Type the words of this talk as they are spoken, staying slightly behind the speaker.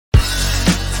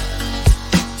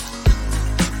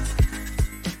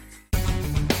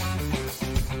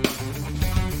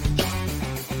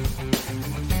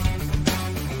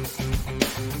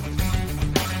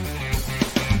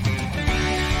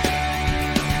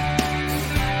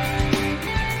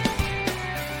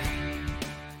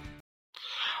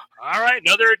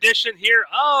another edition here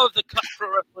of the Cut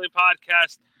Pro Wrestling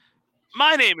Podcast.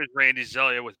 My name is Randy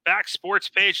Zelia with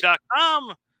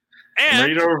BackSportsPage.com. And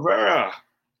Rita Rivera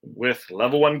with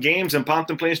Level 1 Games in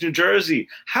Pompton Plains, New Jersey.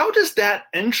 How does that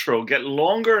intro get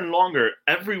longer and longer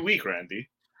every week, Randy?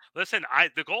 Listen,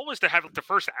 the goal was to have the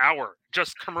first hour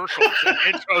just commercials and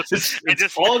intros.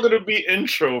 It's all going to be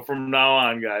intro from now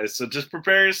on, guys. So just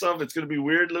prepare yourself. It's going to be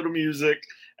weird little music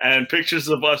and pictures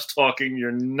of us talking.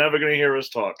 You're never going to hear us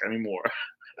talk anymore.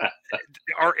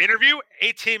 Our interview,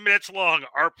 18 minutes long.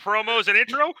 Our promos and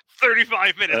intro,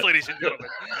 35 minutes, ladies and gentlemen.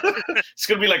 It's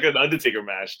going to be like an Undertaker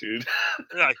match, dude.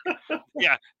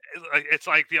 Yeah. It's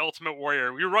like the Ultimate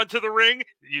Warrior. We run to the ring.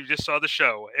 You just saw the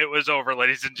show. It was over,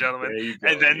 ladies and gentlemen.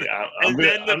 And then, I'm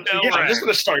just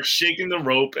gonna start shaking the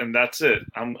rope, and that's it.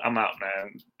 I'm out,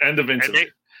 man. End of interview.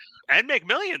 And make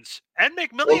millions.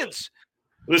 Well,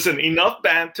 listen, enough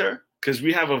banter, because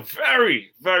we have a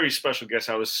very, very special guest.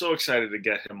 I was so excited to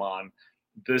get him on.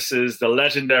 This is the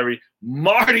legendary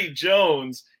Marty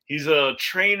Jones. He's a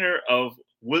trainer of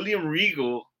William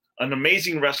Regal, an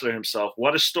amazing wrestler himself.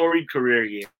 What a storied career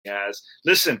he has.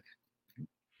 Listen,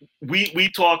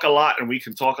 we talk a lot, and we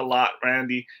can talk a lot,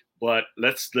 Randy, but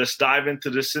let's dive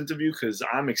into this interview, because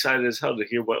I'm excited as hell to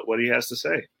hear what he has to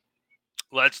say.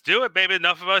 Let's do it, baby.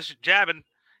 Enough of us jabbing.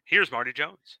 Here's Marty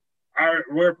Jones. All right,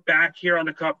 we're back here on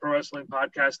the Cut Pro Wrestling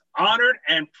Podcast. Honored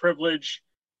and privileged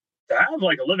to have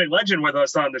like a living legend with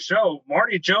us on the show.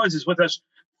 Marty Jones is with us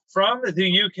from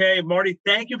the UK. Marty,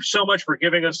 thank you so much for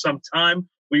giving us some time.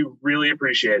 We really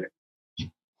appreciate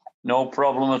it. No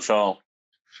problem at all.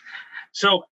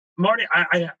 So, Marty,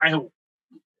 Em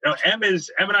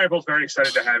and I are both very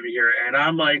excited to have you here, and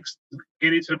I'm like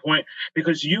getting to the point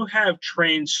because you have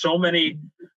trained so many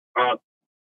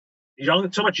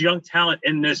so much young talent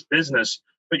in this business.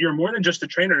 But you're more than just a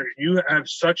trainer. You have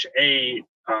such a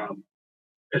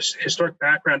historic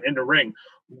background in the ring.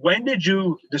 When did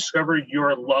you discover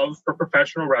your love for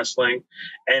professional wrestling,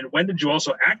 and when did you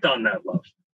also act on that love?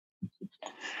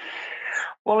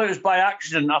 Well, it was by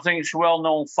accident. I think it's a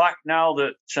well-known fact now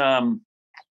that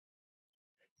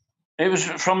it was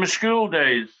from my school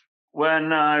days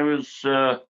when I was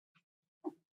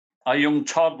a young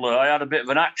toddler. I had a bit of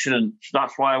an accident.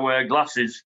 That's why I wear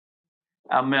glasses.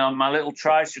 And my little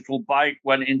tricycle bike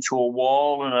went into a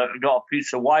wall, and I got a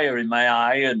piece of wire in my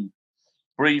eye. And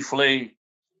briefly,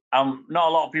 not a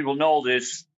lot of people know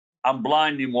this, I'm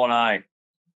blind in one eye,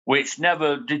 which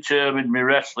never determined me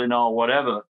wrestling or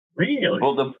whatever. Really?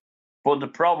 But the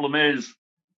problem is,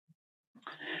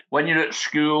 when you're at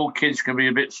school, kids can be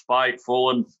a bit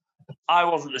spiteful, and I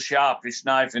wasn't the sharpest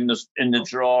knife in the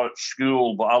drawer at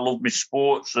school, but I loved my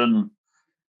sports and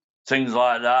things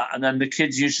like that. And then the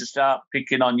kids used to start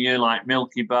picking on you, like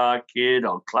Milky Bar Kid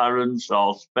or Clarence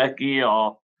or Specky,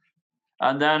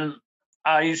 and then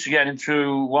I used to get into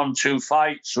 1-2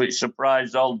 fights, which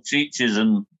surprised all the teachers.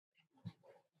 And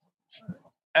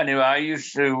anyway, I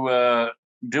used to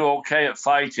do okay at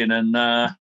fighting, and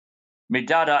my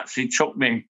dad actually took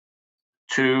me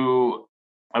to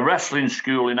a wrestling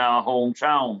school in our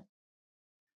hometown.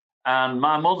 And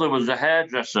my mother was a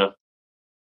hairdresser.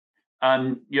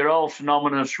 And you're all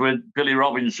synonymous with Billy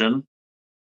Robinson.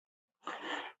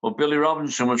 Well, Billy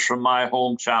Robinson was from my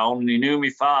hometown, and he knew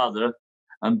my father.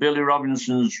 And Billy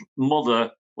Robinson's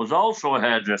mother was also a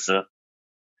hairdresser.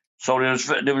 So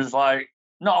there was like,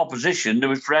 not opposition, there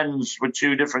was friends with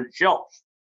two different shops.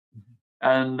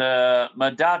 And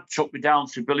my dad took me down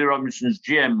to Billy Robinson's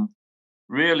gym,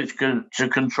 really to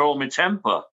control my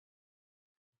temper.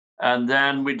 And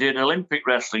then we did Olympic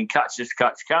wrestling, catch as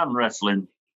catch can wrestling.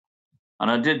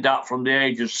 And I did that from the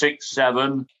age of 6,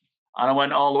 7, and I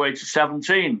went all the way to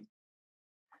 17.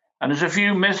 And there's a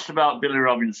few myths about Billy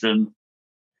Robinson.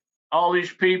 All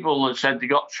these people that said they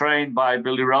got trained by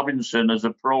Billy Robinson as a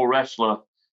pro wrestler,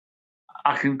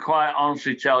 I can quite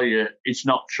honestly tell you it's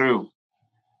not true.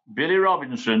 Billy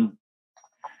Robinson,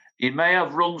 he may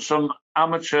have run some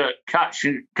amateur catch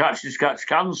as catch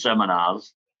can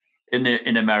seminars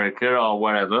in America or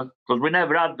wherever, because we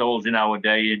never had those in our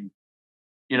day in,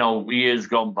 years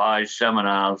gone by,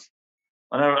 seminars.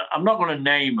 And I'm not going to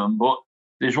name them, but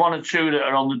there's one or two that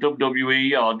are on the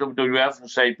WWE or WWF and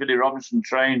say Billy Robinson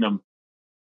trained them.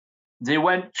 They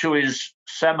went to his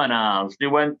seminars. They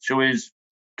went to his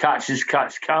catch as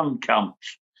catch can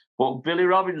camps. But Billy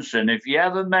Robinson, if you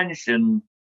ever mention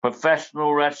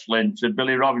professional wrestling to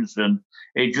Billy Robinson,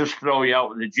 he'd just throw you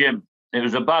out of the gym. It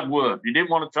was a bad word. He didn't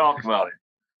want to talk about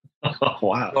it. Oh,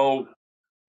 wow. So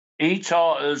he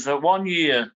taught us that 1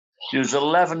 year there was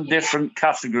 11 different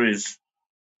categories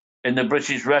in the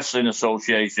British Wrestling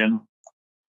Association,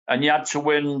 and you had to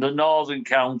win the northern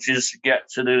counties to get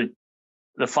to the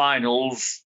the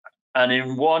finals. And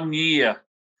in 1 year,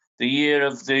 the year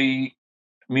of the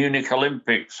Munich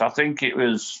Olympics, I think it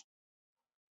was,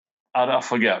 I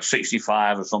forget,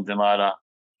 65 or something like that.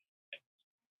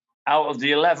 Out of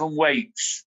the 11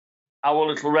 weights, our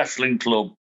little wrestling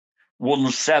club won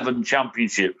 7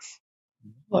 championships.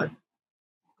 What?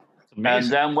 That's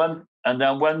amazing. And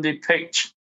then when they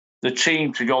picked the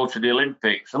team to go to the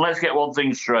Olympics, and let's get one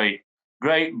thing straight,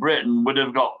 Great Britain would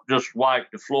have got just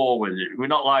wiped the floor with it. We're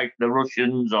not like the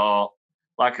Russians or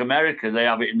like America. They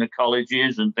have it in the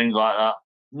colleges and things like that.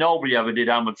 Nobody ever did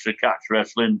amateur catch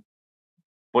wrestling,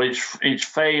 but it's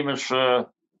famous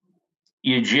for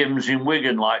your gyms in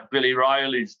Wigan, like Billy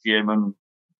Riley's gym and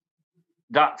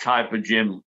that type of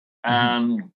gym.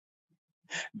 And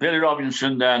Billy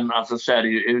Robinson, then, as I said,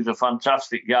 he was a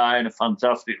fantastic guy and a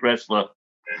fantastic wrestler.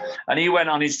 And he went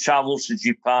on his travels to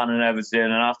Japan and everything.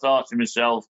 And I thought to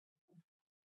myself,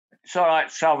 it's all right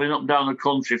traveling up and down the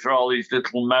country for all these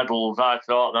little medals. I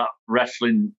thought that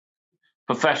wrestling,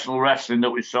 professional wrestling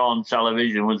that we saw on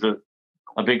television was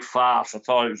a big farce. I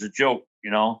thought it was a joke,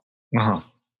 you know.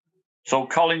 So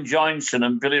Colin Johnson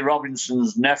and Billy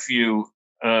Robinson's nephew,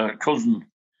 cousin,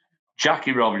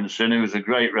 Jackie Robinson, who was a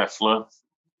great wrestler,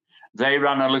 they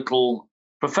ran a little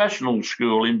professional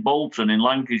school in Bolton in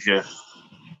Lancashire.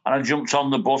 And I jumped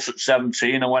on the bus at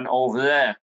 17 and went over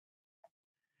there.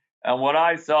 And what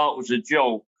I thought was a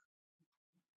joke,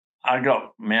 I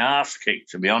got my ass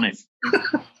kicked, to be honest.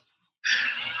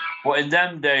 But in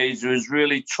them days, there was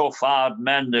really tough, hard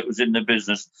men that was in the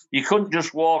business. You couldn't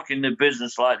just walk in the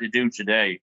business like they do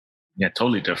today. Yeah,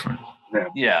 totally different.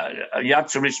 Yeah, you had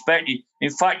to respect you. In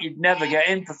fact, you'd never get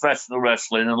in professional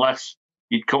wrestling unless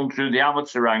you'd come through the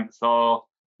amateur ranks or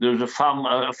there was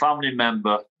a family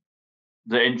member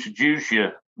that introduced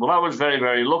you. Well, I was very,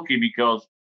 very lucky because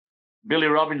Billy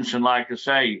Robinson, like I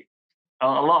say, a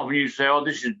lot of you say, oh,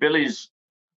 this is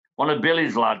one of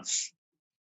Billy's lads.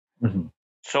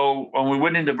 So when we're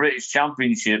winning the British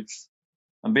Championships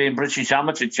and being British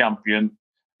amateur champion,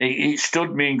 it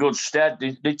stood me in good stead.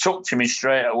 They took to me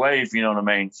straight away, if you know what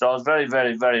I mean. So I was very,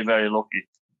 very, very, very lucky.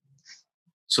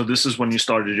 So this is when you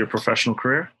started your professional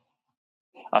career?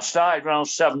 I started around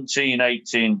 17,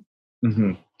 18.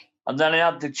 And then I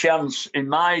had the chance in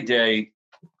my day,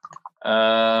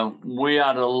 we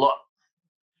had a lot,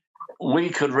 we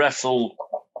could wrestle.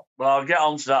 Well, I'll get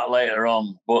onto that later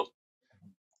on, but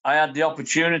I had the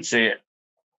opportunity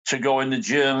to go in the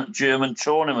German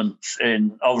tournaments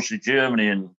in obviously Germany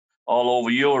and all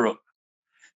over Europe.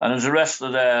 And as a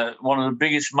wrestler there, one of the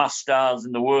biggest mass stars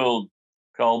in the world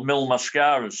called Mil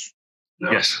Mascaras.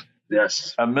 Yes.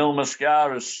 And Mil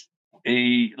Mascaras,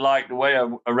 he liked the way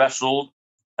I wrestled.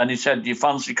 And he said, do you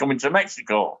fancy coming to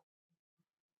Mexico?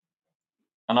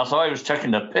 And I thought he was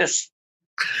taking the piss.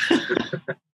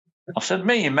 I said,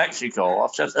 me in Mexico? I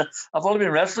said, I've only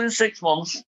been wrestling 6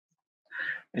 months.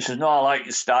 He said, no, I like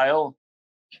your style.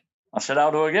 I said,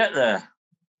 how do I get there?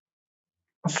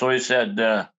 So he said,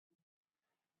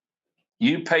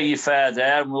 you pay your fare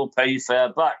there and we'll pay your fare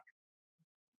back.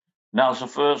 And that was the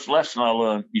first lesson I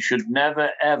learned. You should never,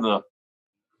 ever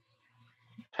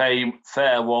pay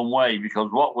fare one way, because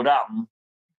what would happen,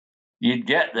 you'd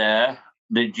get there,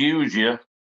 they'd use you,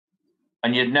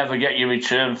 and you'd never get your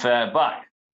return fare back.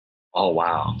 Oh,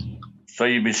 wow. So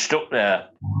you'd be stuck there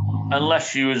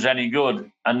unless you was any good.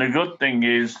 And the good thing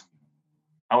is,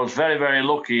 I was very, very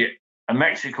lucky. In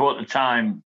Mexico at the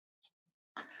time,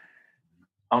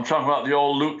 I'm talking about the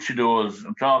old luchadors.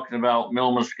 I'm talking about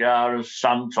Mil Mascaras,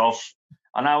 Santos.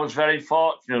 And I was very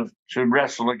fortunate to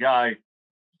wrestle a guy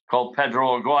called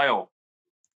Pedro Aguayo.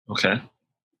 Okay.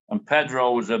 And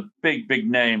Pedro was a big, big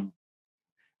name.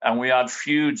 And we had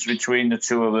feuds between the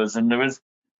two of us. And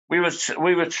we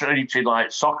were treated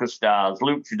like soccer stars,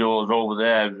 luchadors over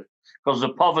there, because the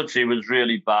poverty was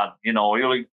really bad. You know,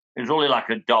 it was only like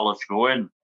 $1 to go in.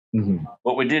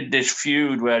 But we did this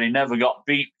feud where he never got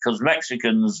beat because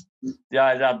Mexicans, they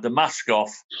either had the mask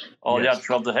off or they had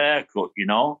to have the haircut, you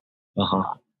know.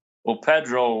 Well,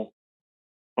 Pedro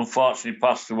unfortunately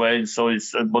passed away, and so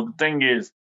but the thing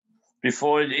is,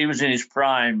 before he was in his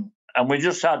prime, and we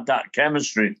just had that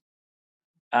chemistry.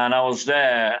 And I was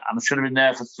there, and I should have been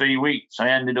there for 3 weeks. I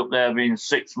ended up there being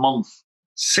 6 months.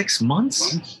 6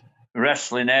 months?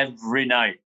 Wrestling every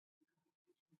night.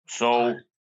 So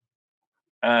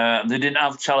they didn't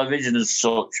have television as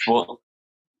such, but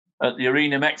at the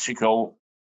Arena Mexico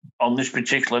on this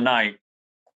particular night,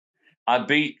 I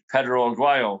beat Pedro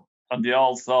Aguayo, and they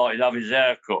all thought he'd have his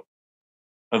hair cut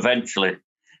eventually.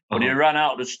 But he ran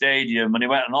out of the stadium and he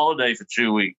went on holiday for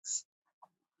 2 weeks.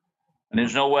 And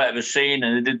there's nowhere to be seen.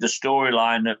 And they did the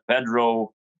storyline that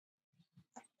Pedro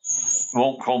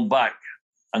won't come back.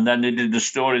 And then they did the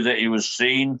story that he was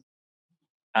seen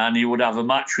and he would have a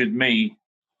match with me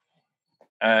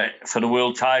for the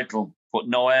world title, but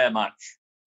no air match.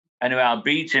 Anyway, I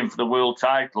beat him for the world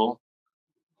title.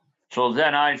 So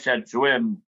then I said to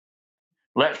him,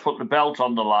 let's put the belt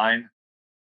on the line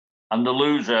and the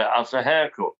loser has a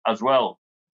haircut as well.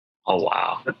 Oh,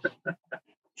 wow.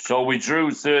 So we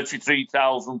drew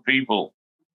 33,000 people.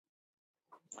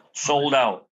 Sold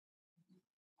out.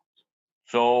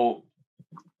 So,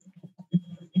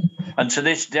 and to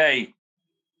this day,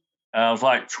 I was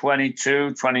like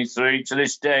 22, 23. To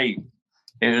this day,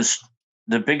 it was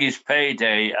the biggest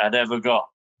payday I'd ever got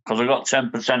because I got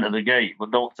 10% of the gate,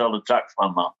 but don't tell the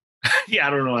taxman that. Yeah, I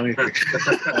don't know anything.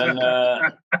 And,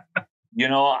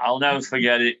 I'll never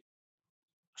forget it.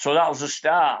 So that was the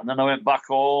start. And then I went back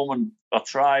home and I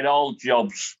tried all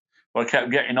jobs. But I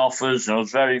kept getting offers and I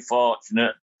was very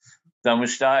fortunate. Then we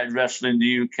started wrestling in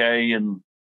the UK and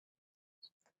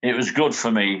it was good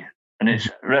for me.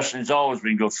 And wrestling's always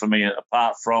been good for me,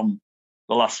 apart from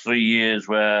the last 3 years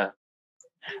where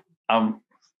I'm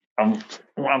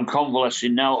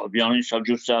convalescing now, to be honest. I've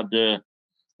just had a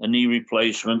knee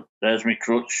replacement. There's my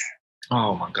crutch.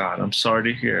 Oh, my God. I'm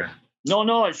sorry to hear.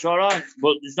 No, it's all right.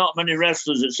 But there's not many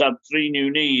wrestlers that's had 3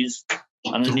 new knees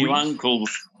and new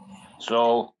ankles.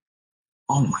 So,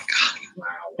 oh, my God. Wow.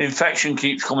 Infection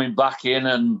keeps coming back in.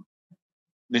 And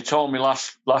they told me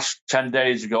last 10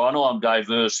 days ago, I know I'm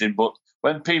diversing, but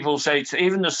when people say to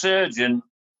even the surgeon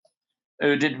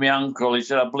who did my ankle, he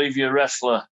said, I believe you're a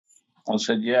wrestler. I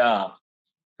said, yeah.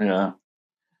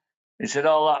 He said,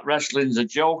 all that wrestling's a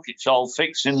joke. It's all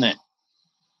fixed, isn't it?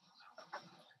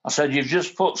 I said, you've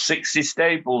just put 60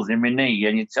 staples in my knee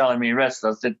and you're telling me wrestler.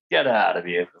 I said, get out of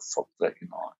here, for fuck's sake.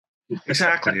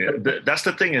 Exactly. That's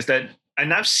the thing is that,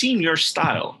 and I've seen your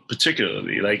style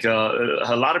particularly, like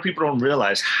a lot of people don't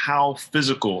realize how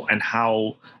physical and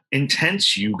how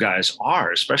intense you guys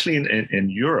are, especially in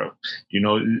Europe.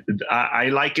 I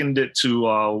likened it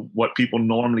to what people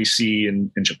normally see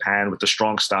in Japan with the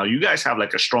strong style. You guys have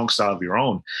like a strong style of your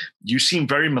own. You seem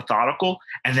very methodical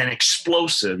and then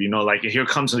explosive, like here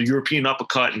comes a European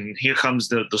uppercut and here comes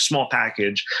the small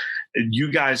package.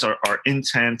 You guys are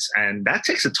intense and that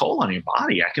takes a toll on your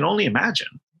body. I can only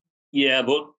imagine. Yeah,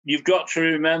 but you've got to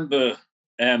remember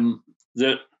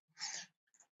that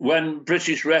when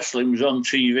British wrestling was on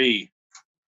TV,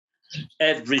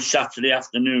 every Saturday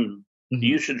afternoon, they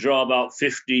used to draw about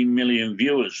 15 million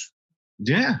viewers.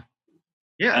 Yeah.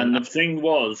 And the thing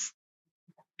was,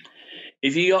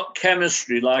 if you got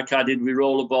chemistry like I did with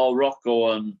Rollerball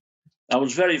Rocco, and I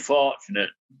was very fortunate,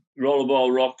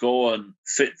 Rollerball Rocco and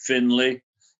Fit Finlay,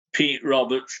 Pete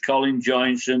Roberts, Colin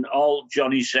Johnson, all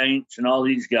Johnny Saints and all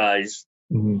these guys.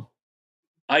 Mm-hmm.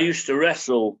 I used to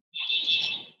wrestle.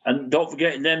 And don't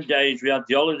forget, in them days, we had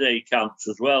the holiday camps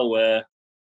as well, where,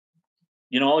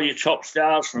 all your top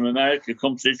stars from America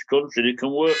come to this country. They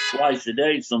can work twice a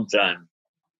day sometimes.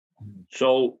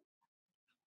 So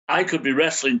I could be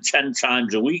wrestling 10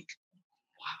 times a week.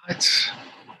 What?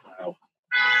 Wow.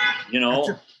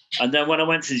 And then when I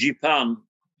went to Japan,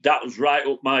 that was right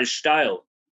up my style.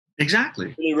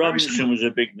 Exactly. Billy Robinson was a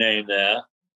big name there.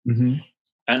 Mm-hmm.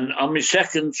 And on my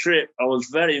second trip, I was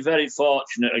very, very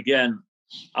fortunate again.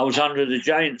 I was Andre the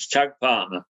Giant's tag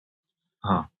partner.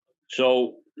 Huh.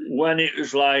 So when it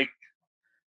was like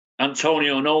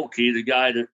Antonio Inoki, the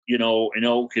guy that,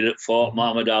 Inoki that fought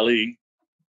Muhammad Ali,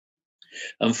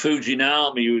 and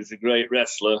Fujinami, who was a great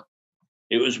wrestler,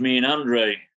 it was me and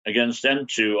Andre against them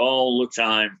two all the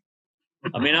time.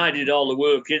 I mean, I did all the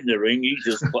work in the ring. He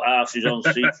just put asses on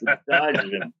seats with the sides of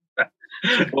him.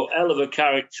 But hell of a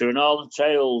character, and all the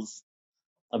tales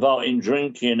about him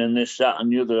drinking and this, that,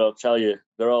 and the other, I'll tell you,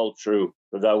 they're all true.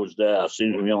 Because I was there, I've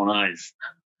seen it with my own eyes.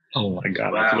 Oh my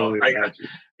God! Wow.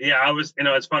 I was.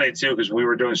 It's funny too because we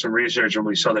were doing some research and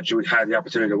we saw that you had the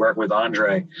opportunity to work with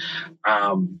Andre.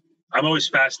 I'm always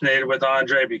fascinated with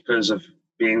Andre because of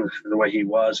being the way he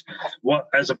was. What,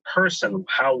 as a person,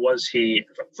 how was he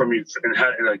from you? And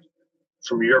how,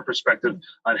 from your perspective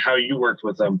on how you worked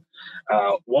with him,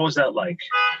 what was that like?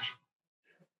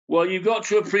 Well, you've got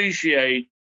to appreciate,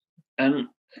 and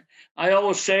I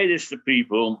always say this to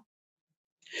people,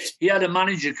 he had a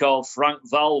manager called Frank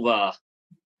Valvar,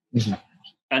 mm-hmm.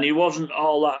 and he wasn't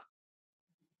all that,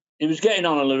 he was getting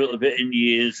on a little bit in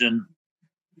years, and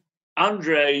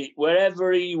Andre,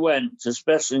 wherever he went,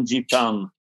 especially in Japan,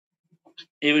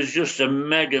 he was just a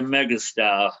mega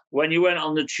star. When you went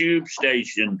on the tube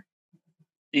station,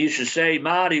 he used to say,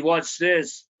 Marty, what's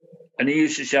this? And he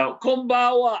used to shout,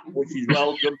 Kumbawa, which is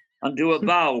welcome, and do a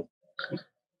bow.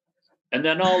 And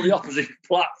then all the opposite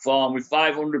platform with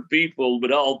 500 people,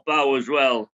 but all bow as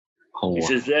well. Oh, He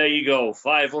says, there you go,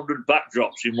 500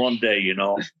 backdrops in one day, you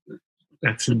know.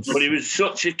 That's insane. But he was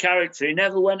such a character. He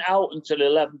never went out until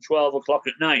 11, 12 o'clock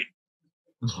at night.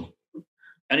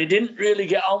 And he didn't really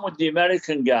get on with the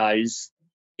American guys.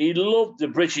 He loved the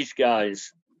British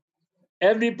guys.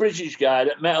 Every British guy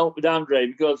that met up with Andre,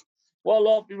 because what a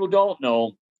lot of people don't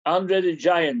know, Andre the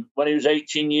Giant, when he was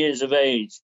 18 years of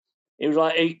age, he was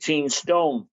like 18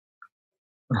 stone.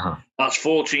 That's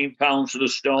 14 pounds to the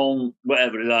stone,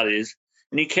 whatever that is.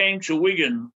 And he came to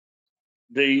Wigan,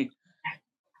 the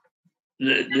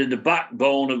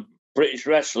backbone of British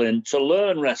wrestling, to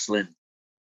learn wrestling.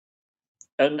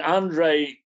 And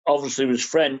Andre obviously was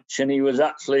French, and he was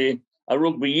actually a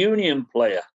rugby union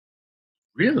player.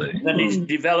 Really? And then he's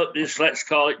developed this, let's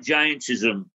call it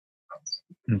giantism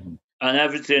and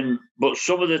everything. But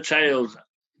some of the tales,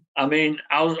 I mean,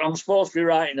 I'm supposed to be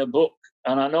writing a book,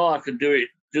 and I know I could do it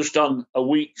just on a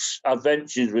week's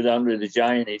adventures with Andre the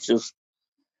Giant. It's just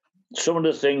some of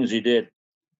the things he did,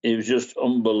 it was just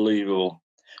unbelievable.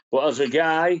 But as a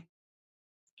guy,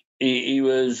 he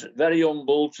was very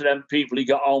humble to them people he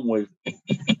got on with.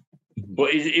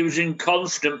 But he was in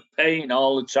constant pain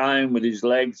all the time with his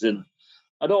legs. And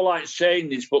I don't like saying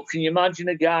this, but can you imagine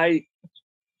a guy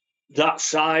that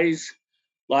size,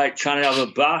 like trying to have a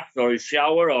bath or a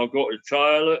shower or go to the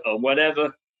toilet or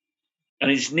whatever, and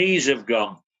his knees have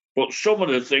gone. But some of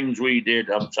the things we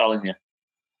did, I'm telling you,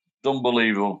 it's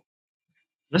unbelievable.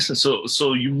 Listen,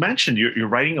 so you mentioned you're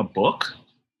writing a book?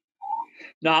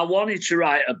 Now, I wanted to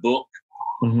write a book,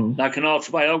 like an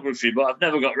autobiography, but I've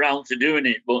never got round to doing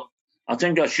it. But I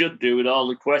think I should do with all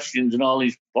the questions and all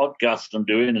these podcasts I'm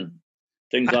doing and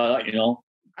things like that, you know.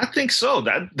 I think so.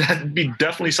 That'd be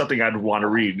definitely something I'd want to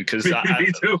read, because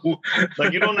Me too.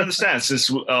 like, you don't understand. Since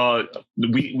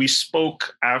we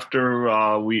spoke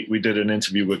after we did an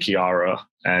interview with Kiara,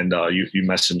 and you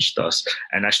messaged us,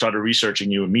 and I started researching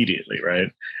you immediately,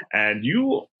 right? And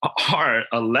you are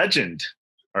a legend,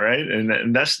 all right?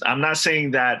 And that's, I'm not saying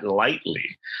that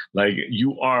lightly. Like,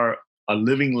 you are a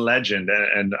living legend,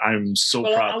 and I'm so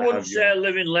proud. I wouldn't say a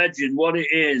living legend. What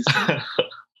it is.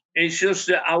 It's just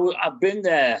that I've been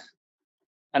there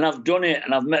and I've done it,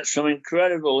 and I've met some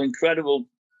incredible,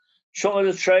 some of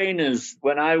the trainers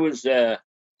when I was there.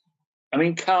 I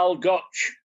mean, Carl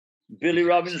Gotch, Billy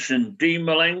Robinson, Dean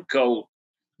Malenko.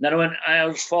 Then I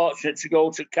was fortunate to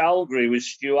go to Calgary with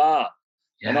Stuart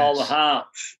and all the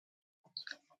Hearts,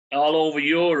 all over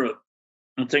Europe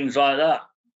and things like that.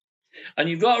 And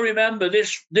you've got to remember,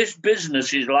 this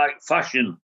business is like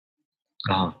fashion.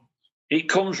 It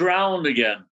comes round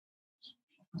again.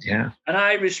 Yeah. And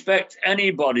I respect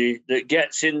anybody that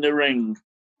gets in the ring,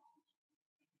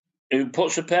 who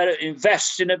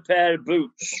invests in a pair of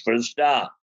boots for a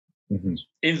start.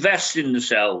 Invest in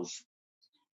themselves.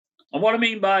 And what I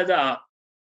mean by that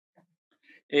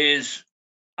is,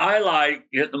 I like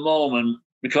at the moment,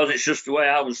 because it's just the way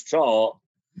I was taught,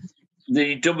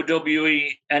 the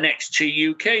WWE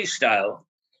NXT UK style.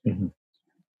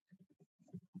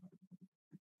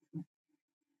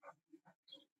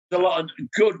 A lot of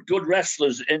good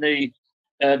wrestlers in the,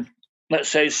 let's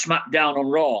say, SmackDown on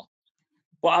Raw.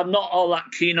 But I'm not all that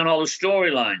keen on all the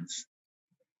storylines.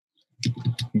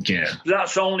 Yeah.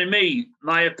 That's only me,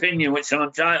 my opinion, which I'm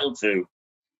entitled to.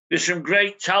 There's some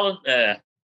great talent there.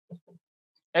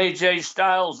 AJ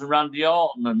Styles and Randy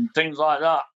Orton and things like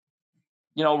that.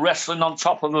 You know, wrestling on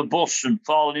top of a bus and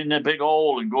falling in a big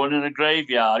hole and going in a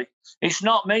graveyard. It's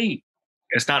not me.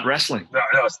 It's not wrestling. No,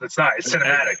 it's not. It's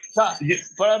cinematic.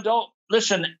 But I don't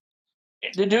listen.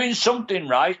 They're doing something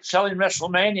right, selling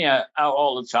WrestleMania out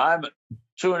all the time at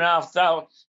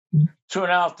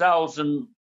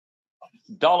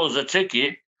 $2,500 a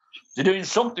ticket. They're doing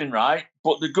something right.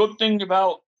 But the good thing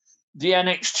about the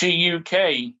NXT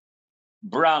UK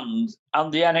brand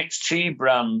and the NXT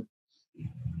brand,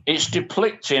 it's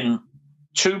depicting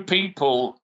two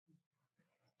people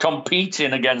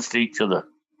competing against each other.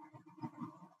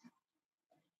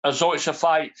 And so it's a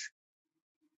fight.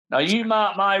 Now, you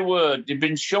mark my word, they've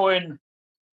been showing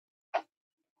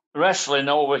wrestling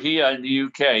over here in the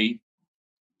UK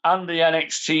and the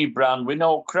NXT brand with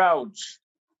no crowds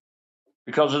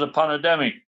because of the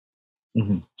pandemic.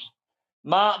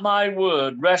 Mark my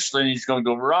word, wrestling is going to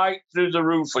go right through the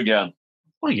roof again.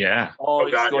 Oh, yeah. Or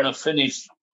it's going to finish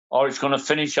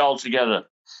altogether,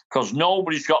 because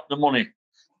nobody's got the money.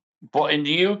 But in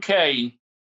the UK,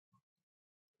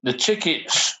 the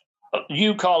tickets,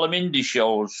 you call them indie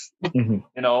shows, you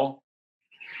know,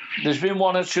 there's been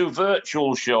one or two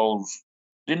virtual shows.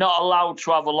 They're not allowed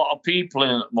to have a lot of people in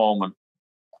at the moment.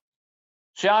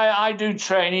 See, I do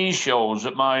trainee shows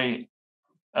at my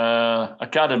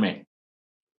academy.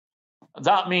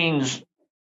 That means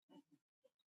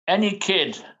any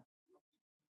kid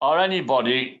or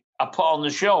anybody I put on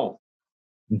the show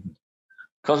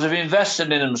because they've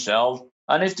invested in themselves.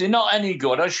 And if they're not any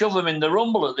good, I shove them in the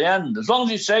rumble at the end, as long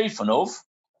as it's safe enough.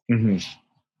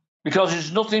 Because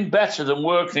there's nothing better than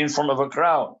working in front of a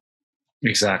crowd.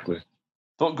 Exactly.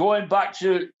 But going back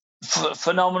to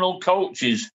phenomenal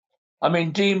coaches, I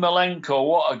mean, Dean Malenko,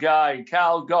 what a guy.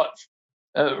 Carl Gott,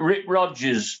 Rick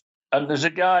Rogers, and there's a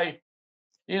guy,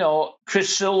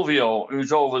 Chris Silvio,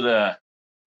 who's over there.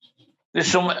 There's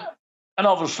some, and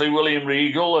obviously William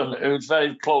Regal, and who's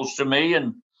very close to me,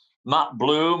 and Matt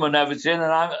Bloom and everything.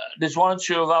 And there's one or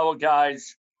two of our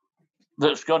guys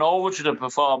that's gone over to the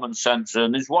Performance Centre,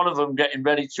 and there's one of them getting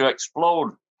ready to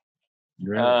explode.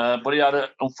 Really? But he had an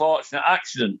unfortunate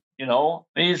accident,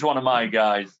 He's one of my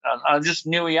guys. And I just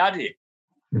knew he had it.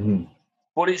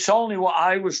 But it's only what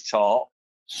I was taught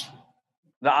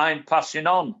that I'm passing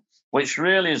on, which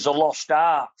really is a lost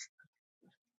art.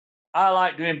 I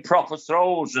like doing proper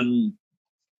throws and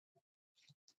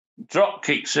drop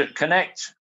kicks that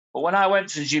connect. But when I went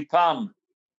to Japan,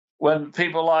 when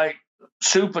people like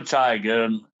Super Tiger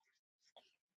and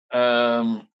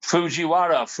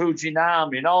Fujiwara,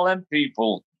 Fujinami, and all them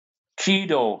people,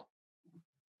 Kido,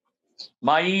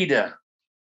 Maeda,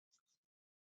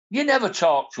 you never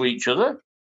talked to each other.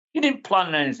 You didn't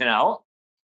plan anything out.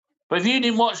 But if you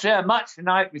didn't watch their match the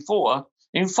night before,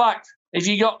 in fact, if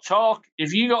you got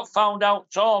found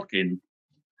out talking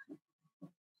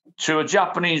to a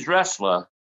Japanese wrestler,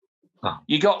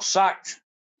 you got sacked.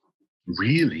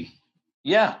 Really?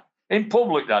 Yeah, in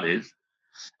public, that is.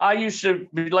 I used to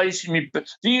be lacing me.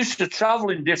 They used to travel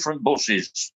in different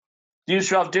buses. They used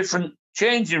to have different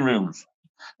changing rooms.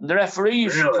 And the referee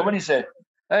used to come in and say,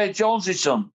 "Hey, Jonesy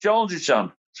son.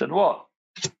 I said, "What?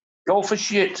 Go for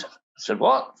shit." I said,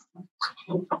 "What?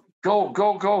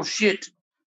 Go, shit."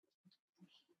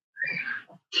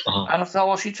 And I thought,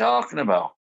 what's he talking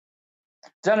about?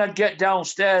 Then I'd get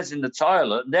downstairs in the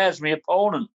toilet, and there's my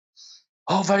opponent.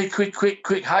 Oh, very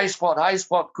quick, high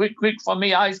spot, quick for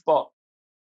me, high spot.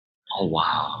 Oh,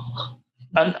 wow.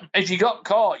 And if you got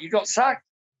caught, you got sacked.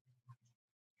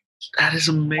 That is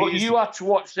amazing. But you had to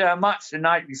watch their match the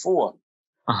night before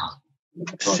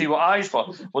to see what high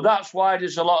spot. Well, that's why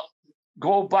there's a lot.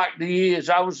 Go back the years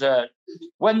I was there.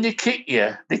 When they kick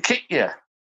you, they kick you.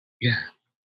 Yeah.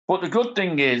 But the good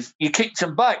thing is, you kicked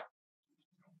them back.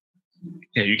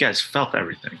 Yeah, you guys felt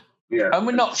everything. Yeah. And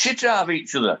we knocked shit out of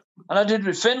each other. And I did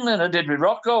with Finland, I did with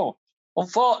Rocco.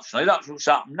 Unfortunately, that's what's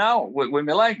happened now with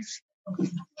my legs.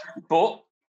 But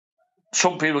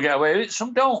some people get away with it,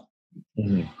 some don't.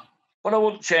 But I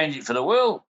wouldn't change it for the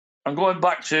world. I'm going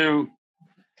back to,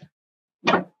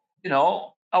 I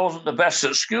wasn't the best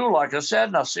at school, like I said,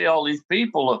 and I see all these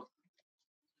people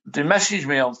they message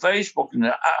me on Facebook, and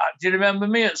do you remember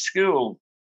me at school?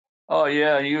 Oh,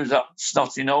 yeah, you was that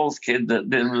snotty-nosed kid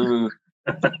that did what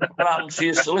happened to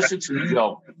your solicitor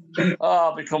job?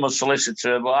 Oh, I've become a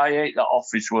solicitor, but I hate that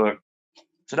office work. I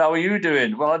said, how are you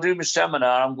doing? Well, I do my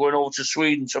seminar. I'm going over to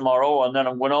Sweden tomorrow, and then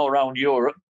I'm going all around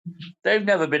Europe. They've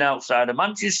never been outside of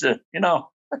Manchester, Yeah,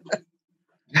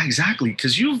 exactly,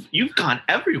 because you've gone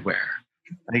everywhere.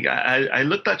 Like I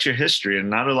looked at your history, and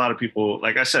not a lot of people,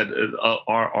 like I said,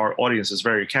 our audience is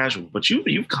very casual. But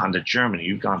you've gone to Germany,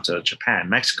 you've gone to Japan,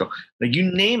 Mexico, like you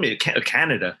name it,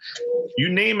 Canada, you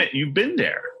name it, you've been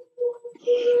there.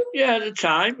 Yeah, at the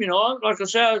time, like I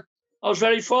said, I was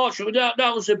very fortunate.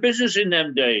 That was a business in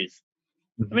them days.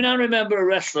 I mean, I remember a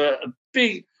wrestler,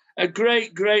 a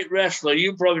great wrestler.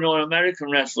 You probably know an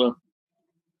American wrestler.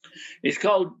 He's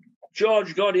called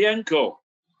George Gordienko.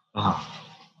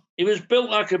 He was built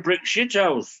like a brick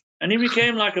shithouse, and he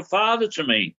became like a father to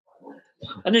me.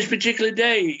 And this particular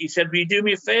day, he said, will you do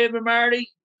me a favor,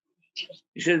 Marty?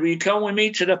 He said, will you come with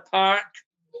me to the park?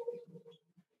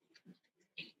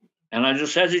 And I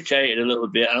just hesitated a little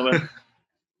bit. And I went,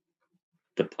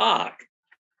 the park?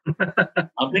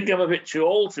 I think I'm a bit too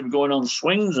old to be going on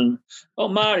swings. And, oh,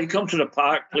 Marty, come to the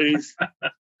park, please.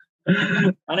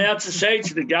 And I had to say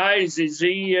to the guys, is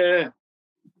he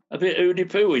a bit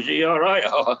oody-poo? Is he all right?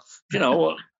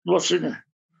 Or, what's in it?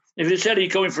 If he said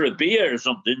he's coming for a beer or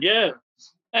something, yeah.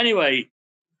 Anyway,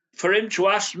 for him to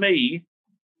ask me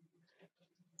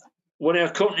when I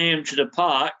accompanied him to the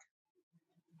park,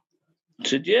 I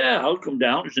said, yeah, I'll come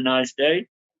down. It's a nice day.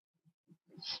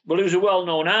 Well, he was a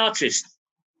well-known artist.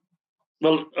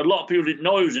 Well, a lot of people didn't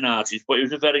know he was an artist, but he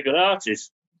was a very good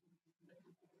artist.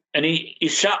 And he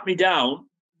sat me down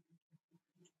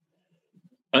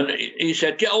and he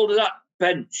said, get hold of that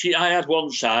bench. I had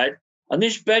one side And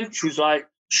this bench was like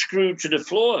screwed to the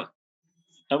floor.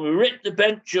 And we ripped the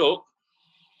bench up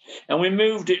and we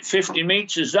moved it 50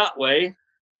 meters that way.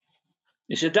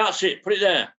 He said, that's it, put it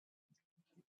there.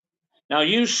 Now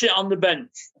you sit on the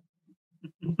bench.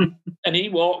 And he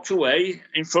walked away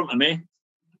in front of me.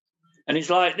 And he's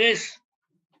like this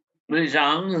with his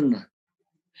hand.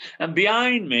 And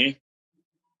behind me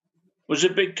was a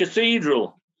big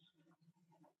cathedral.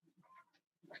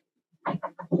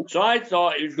 So I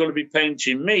thought he was going to be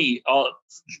painting me or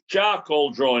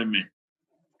charcoal drawing me.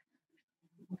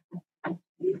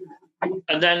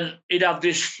 And then he'd have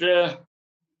this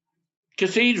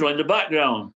cathedral in the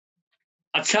background.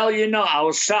 I tell you not, I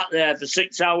was sat there for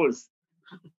 6 hours.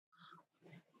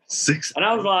 6 And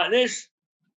I was like this.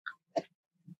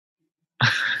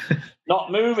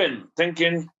 Not moving,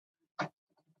 thinking,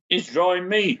 he's drawing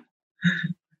me.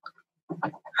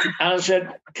 And I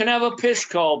said, can I have a piss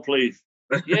call, please?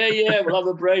 Yeah, we'll have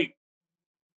a break.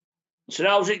 I said,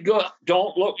 how's it go?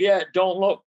 Don't look yet, don't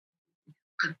look.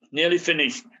 Nearly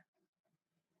finished.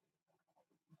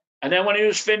 And then when he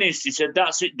was finished, he said,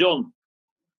 that's it done.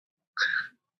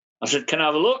 I said, can I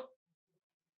have a look?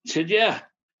 He said, yeah.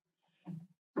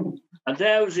 And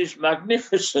there was this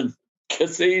magnificent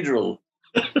cathedral.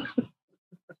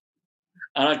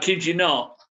 And I kid you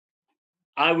not,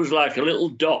 I was like a little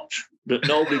dot that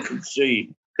nobody could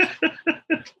see.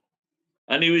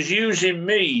 And he was using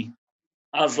me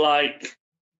as like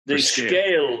the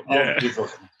scale of people.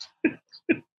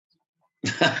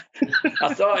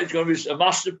 I thought it was going to be a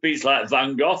masterpiece like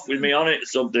Van Gogh with me on it or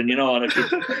something, you know. And I could...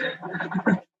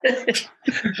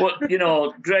 But, you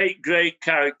know, great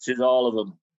characters, all of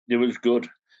them. It was good.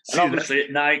 And obviously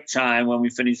at night time when we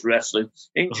finished wrestling,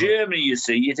 in Germany, you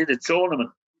see, you did a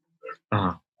tournament.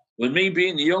 With me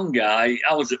being the young guy,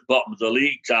 I was at bottom of the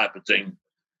league type of thing.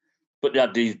 But they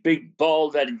had these big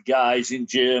bald-headed guys in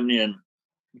Germany and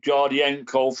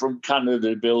Gordienko from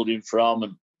Canada building from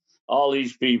and all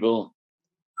these people.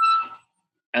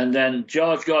 And then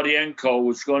George Gordienko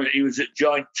was at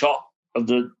joint top of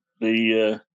the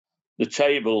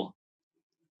table.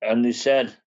 And they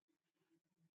said,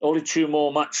 only 2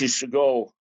 more matches to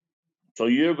go. So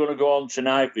you're going to go on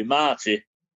tonight with Marty,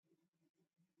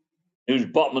 who's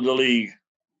bottom of the league.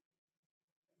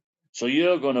 So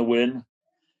you're going to win,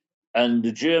 and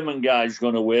the German guy's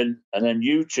going to win, and then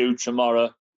you two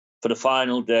tomorrow for the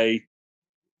final day,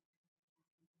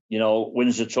 you know,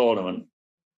 wins the tournament.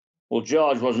 Well,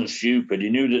 George wasn't stupid. He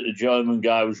knew that the German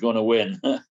guy was going to win.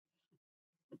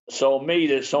 So me,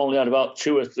 that's only had about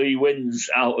 2 or 3 wins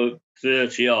out of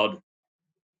 30-odd,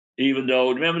 even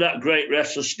though, remember that great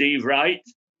wrestler Steve Wright?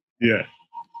 Yeah.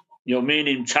 You know, me and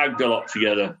him tagged a lot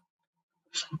together.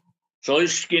 So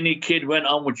this skinny kid went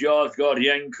on with George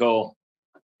Gordienko.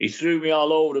 He threw me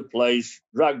all over the place,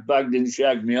 bagged and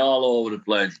shagged me all over the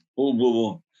place. Boom, boom,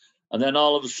 boom. And then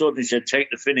all of a sudden he said,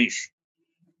 take the finish.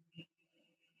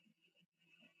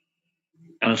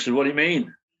 And I said, what do you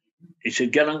mean? He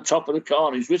said, get on top of the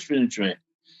corner. He's whispering to me.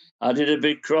 I did a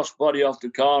big crossbody off the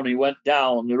corner. He went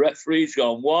down. The referee's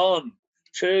gone, 1,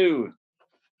 2.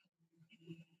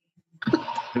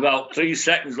 About 3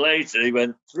 seconds later, he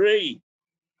went 3.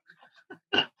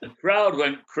 The crowd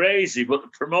went crazy, but the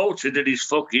promoter did his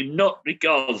fucking nut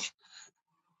because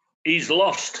he's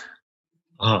lost.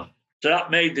 So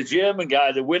that made the German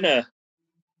guy the winner.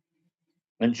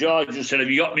 And George just said,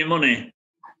 have you got me money?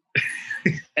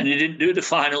 And he didn't do the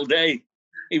final day.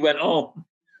 He went home.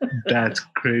 That's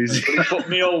crazy. He put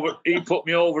me over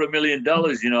 $1 million,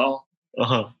 you know.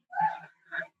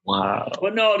 Wow.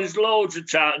 But no, there's loads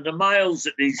of time. The miles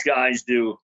that these guys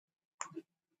do,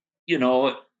 you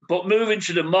know. But moving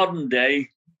to the modern day,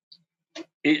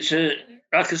 it's like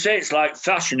I say, it's like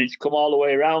fashion. It's come all the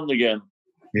way around again.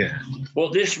 Yeah.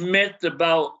 But this myth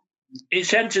about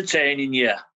it's entertaining,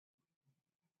 yeah.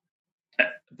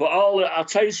 But I'll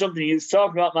tell you something. You was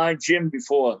talking about my gym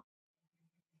before.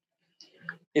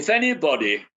 If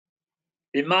anybody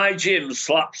in my gym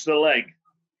slaps the leg,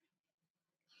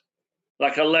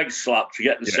 like a leg slap to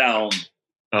get the sound,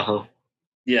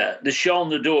 yeah, they're showing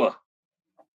the door.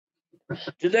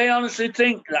 Do they honestly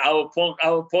think that our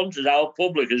punters, our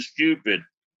public, is stupid?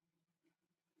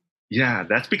 Yeah,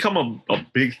 that's become a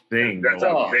big thing. That's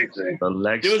a big thing. The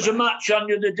leg there was a slap. match on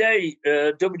the other day,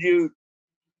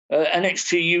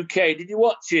 NXT UK. Did you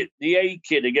watch it? The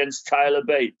A-Kid against Tyler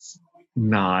Bates.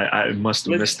 Nah, I must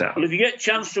have missed that. Well, if you get a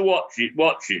chance to watch it,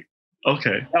 watch it.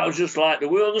 Okay. That was just like the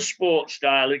World of Sport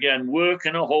style again,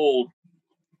 working a hold,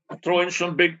 throwing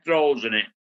some big throws in it.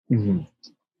 Mm-hmm.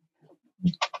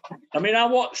 I mean, I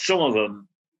watched some of them.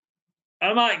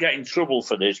 I might get in trouble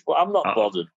for this, but I'm not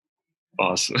bothered.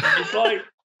 Awesome. It's like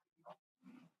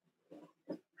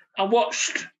I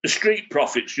watched the Street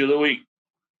Profits the other week.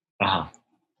 Uh-huh.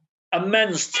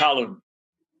 Immense talent.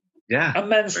 Yeah.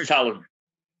 Immense talent.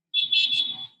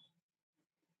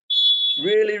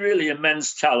 Really, really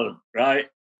immense talent, right?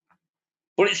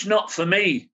 But it's not for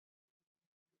me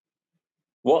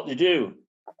what they do.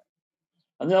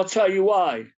 And I'll tell you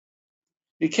why.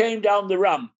 They came down the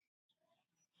ramp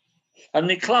and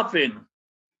they're clapping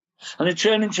and they're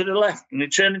turning to the left and they're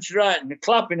turning to the right and they're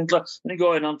clapping and they're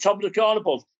going on top of the corner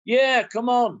post. Yeah, come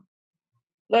on.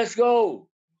 Let's go.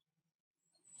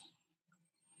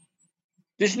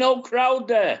 There's no crowd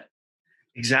there.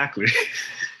 Exactly.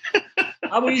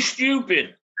 Are we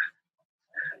stupid?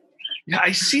 Yeah,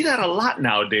 I see that a lot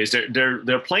nowadays.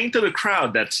 They're playing to the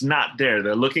crowd that's not there.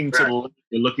 They're looking to the left,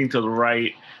 they're looking to the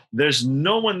right. There's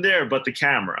no one there but the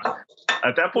camera.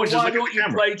 At that point, well, just why don't you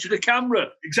play to the camera?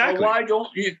 Exactly.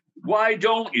 Well, why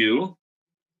don't you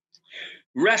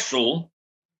wrestle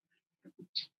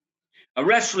a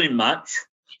wrestling match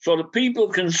so that people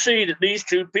can see that these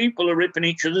two people are ripping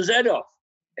each other's head off?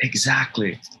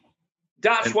 Exactly.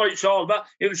 That's what it's all about.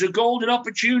 It was a golden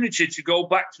opportunity to go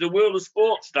back to the world of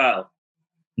sports style.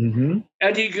 Mm-hmm.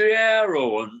 Eddie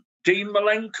Guerrero and Dean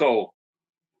Malenko,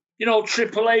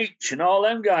 Triple H and all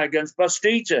them guys against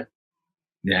Bastita.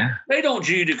 Yeah. They don't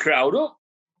G the crowd up.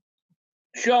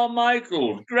 Shawn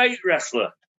Michaels, great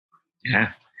wrestler.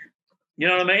 Yeah. You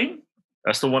know what I mean?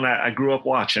 That's the one I grew up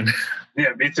watching.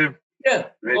 Yeah, me too. Yeah.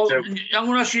 Me too. I'm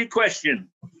going to ask you a question.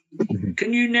 Mm-hmm.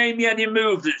 Can you name me any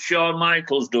move that Shawn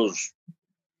Michaels does?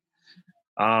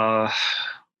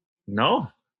 No,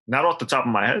 not off the top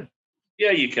of my head.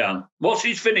 Yeah, you can. What's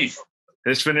his finish?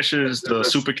 His finish is the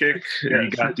super kick. Yeah. He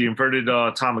got the inverted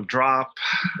atomic drop.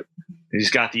 He's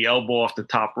got the elbow off the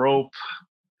top rope.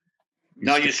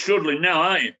 Now you're struggling now,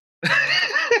 aren't you?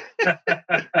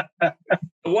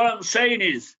 What I'm saying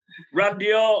is,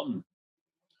 Randy Orton.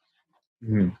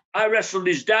 Mm-hmm. I wrestled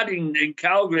his dad in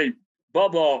Calgary,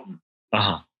 Bob Orton.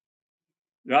 Uh-huh.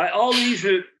 Right? All these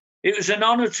were, it was an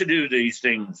honor to do these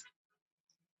things.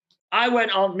 I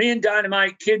went on, me and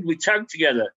Dynamite Kid, we tagged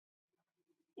together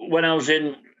when I was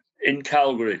in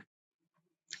Calgary.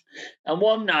 And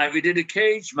one night we did a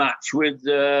cage match with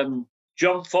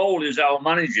John Foley as our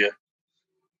manager.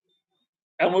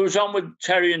 And we was on with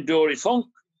Terry and Dory Funk.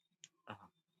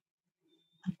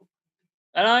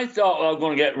 And I thought, well, I was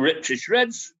going to get ripped to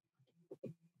shreds.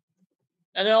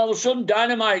 And then all of a sudden,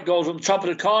 Dynamite goes on top of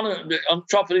the corner, on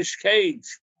top of this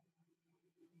cage.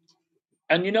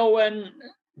 And you know when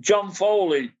John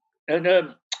Foley and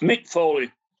Mick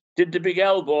Foley did the big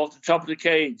elbow off the top of the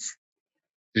cage?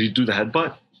 Did he do the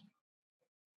headbutt?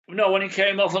 No, when he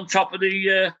came off on top of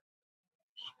the...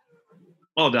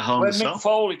 the Hell in when a Cell? Mick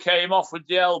Foley came off with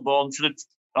the elbow onto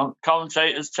the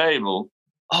commentator's table.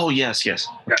 Oh, yes.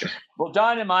 Okay. Well,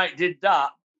 Dynamite did that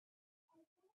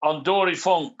on Dory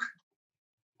Funk.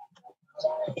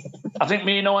 I think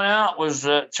me and Owen Hart was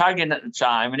tagging at the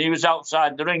time, and he was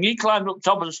outside the ring. He climbed up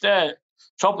top of the stair,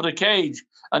 top of the cage,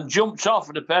 and jumped off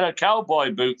with a pair of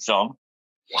cowboy boots on.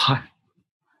 What?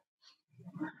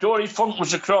 Dory Funk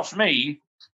was across me.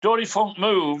 Dory Funk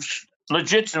moves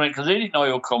legitimate because he didn't know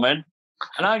he was coming,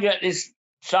 and I get this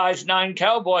size 9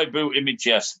 cowboy boot in my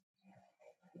chest.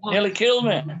 Nearly killed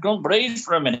me. I couldn't breathe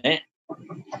for a minute.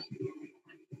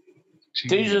 Jeez.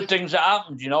 These are the things that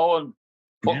happened,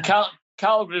 But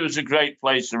Calgary was a great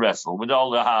place to wrestle with all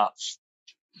the hearts.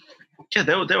 Yeah,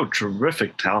 they were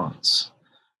terrific talents.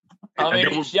 I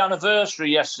mean, it's the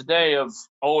anniversary yesterday of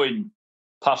Owen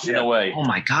passing away. Oh,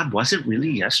 my God. Was it really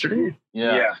yesterday?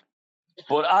 Yeah.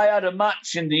 But I had a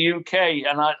match in the UK,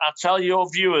 and I tell your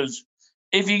viewers,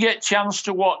 if you get a chance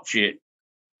to watch it,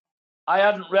 I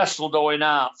hadn't wrestled Owen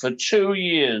Hart for 2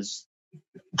 years.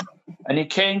 And he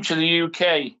came to the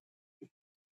UK,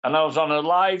 and I was on a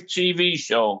live TV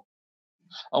show.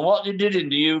 And what they did in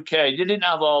the UK, they didn't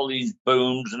have all these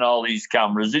booms and all these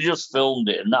cameras. They just filmed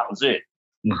it, and that was it.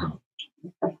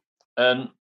 Mm-hmm. And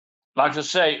like I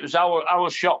say, it was our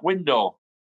shop window.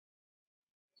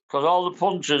 Because all the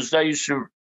punters, they used to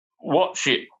watch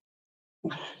it,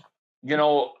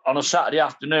 on a Saturday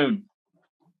afternoon.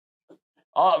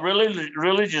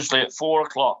 Religiously at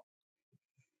 4:00.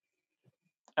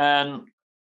 And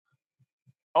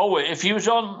if he was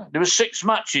on, there were 6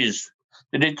 matches.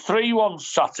 They did 3 one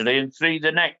Saturday and 3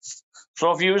 the next.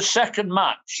 So if he was second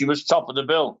match, he was top of the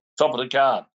bill, top of the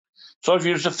card. So if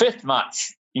he was the 5th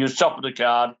match, he was top of the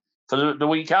card for the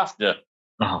week after.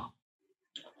 Uh-huh.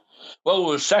 Well,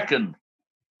 we were second.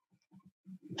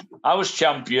 I was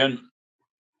champion.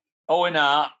 Owen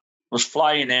Hart was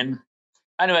flying in.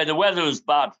 Anyway, the weather was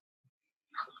bad.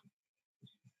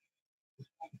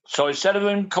 So instead of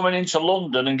him coming into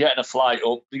London and getting a flight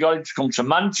up, they got him to come to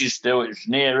Manchester, which is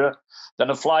nearer, then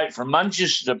a flight from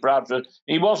Manchester to Bradford.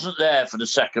 He wasn't there for the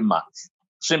second match.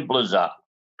 Simple as that.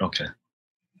 Okay.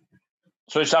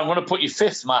 So he said, I'm going to put your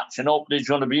fifth match and hope he's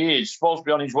going to be here. He's supposed to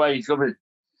be on his way. He's going to be...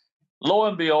 Lo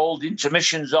and behold,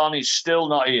 intermission's on. He's still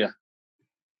not here.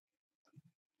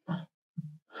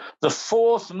 The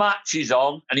fourth match is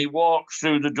on, and he walks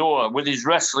through the door with his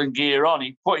wrestling gear on.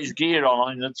 He put his gear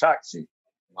on in the taxi.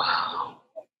 Wow.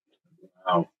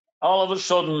 All of a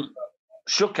sudden,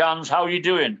 shook hands. How are you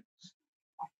doing?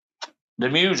 The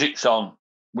music's on.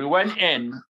 We went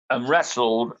in and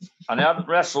wrestled, and I hadn't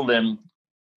wrestled him,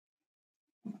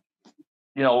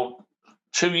 2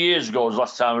 years ago was the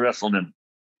last time I wrestled him.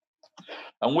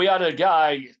 And we had a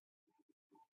guy,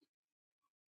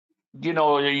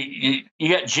 you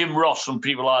get Jim Ross and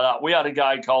people like that. We had a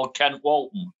guy called Kent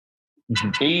Walton.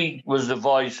 Mm-hmm. He was the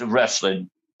voice of wrestling.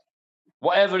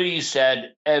 Whatever he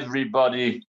said,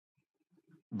 everybody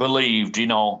believed,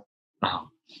 Uh-huh.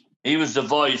 He was the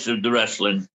voice of the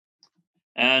wrestling.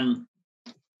 And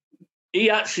he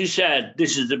actually said,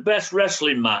 this is the best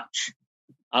wrestling match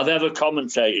I've ever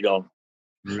commentated on.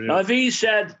 Really? Now, if he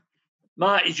said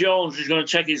Marty Jones is going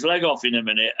to take his leg off in a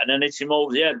minute and then hit him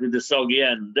over the head with the soggy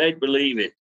end, they'd believe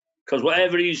it. Because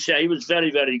whatever he said, he was very,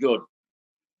 very good.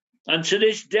 And to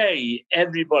this day,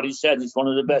 everybody said it's one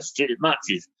of the best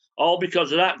matches, all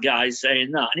because of that guy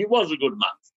saying that. And it was a good match.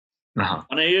 Uh-huh.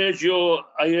 And I urge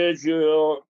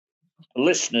your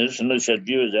listeners, and I said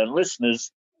viewers and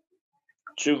listeners,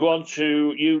 to go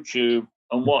onto YouTube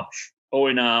and watch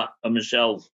Owen Hart and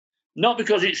myself. Not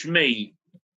because it's me,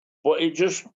 but it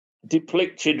just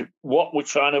depicted what we're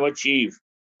trying to achieve.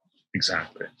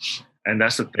 Exactly. And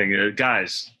that's the thing.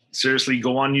 Guys, seriously,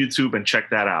 go on YouTube and check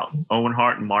that out. Owen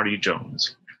Hart and Marty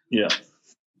Jones. Yeah.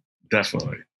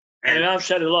 Definitely. And I've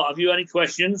said a lot. Have you any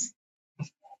questions?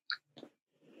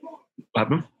 What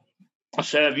happened? I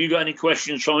said, have you got any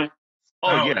questions for me?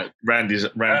 Oh, yeah. Randy's.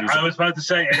 I was about to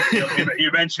say,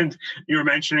 you were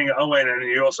mentioning Owen, and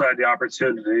you also had the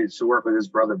opportunity to work with his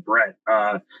brother Brett.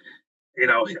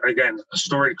 Again, a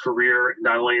storied career,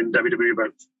 not only in WWE,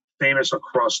 but famous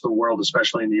across the world,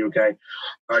 especially in the UK.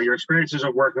 Your experiences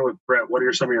of working with Brett, what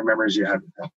are some of your memories you have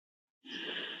with him?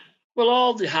 Well,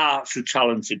 all the Harts are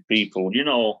talented people,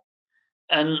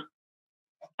 and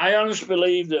I honestly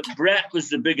believe that Brett was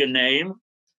the bigger name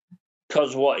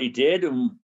because of what he did,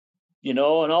 and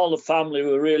all the family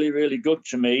were really, really good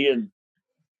to me. And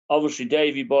obviously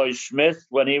Davey Boy Smith,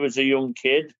 when he was a young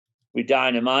kid with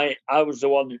Dynamite, I was the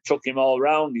one that took him all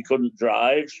around. He couldn't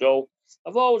drive. So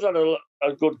I've always had a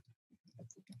good,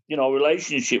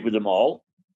 relationship with them all.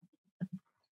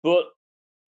 But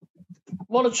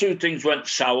one or two things went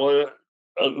sour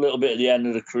a little bit at the end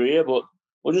of the career, but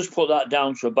we'll just put that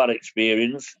down to a bad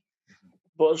experience.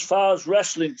 But as far as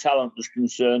wrestling talent was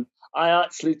concerned, I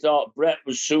actually thought Brett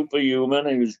was superhuman.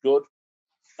 He was good.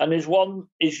 And he's wrote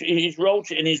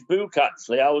it in his book,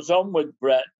 actually. I was on with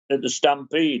Brett at the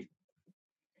Stampede.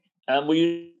 And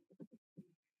we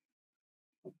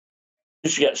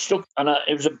used to get stuck. And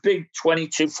it was a big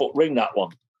 22-foot ring, that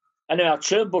one. Anyway, I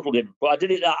turnbuckled him, but I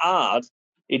did it that hard,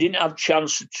 he didn't have a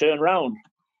chance to turn around.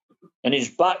 And his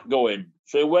back going.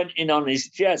 So he went in on his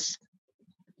chest.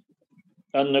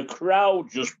 And the crowd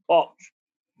just popped.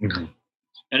 Mm-hmm.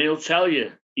 And he'll tell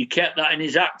you, he kept that in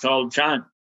his act all the time,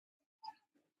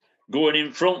 going in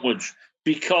frontwards,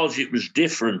 because it was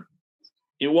different.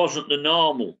 It wasn't the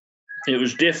normal. It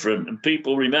was different, and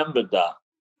people remembered that.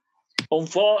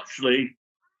 Unfortunately,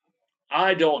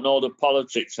 I don't know the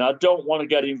politics, and I don't want to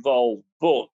get involved,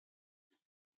 but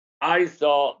I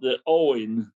thought that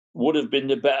Owen would have been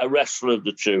the better wrestler of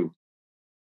the two.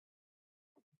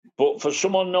 But for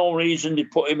some unknown reason, they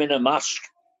put him in a mask.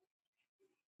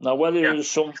 Now, whether there was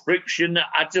some friction,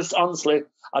 I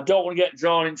don't want to get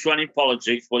drawn into any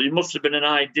politics, but it must have been an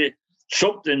idea,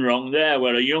 something wrong there,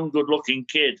 where a young, good-looking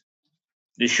kid,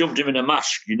 they shoved him in a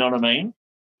mask, you know what I mean?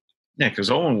 Yeah,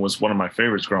 because Owen was one of my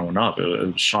favorites growing up. It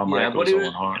was Shawn Michaels,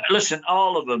 Owen Hart. Listen,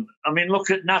 all of them. I mean, look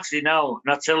at Natty now,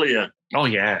 Natalia. Oh,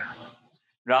 yeah.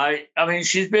 Right? I mean,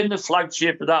 she's been the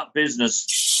flagship of that business.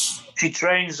 She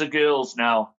trains the girls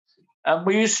now. And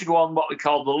we used to go on what we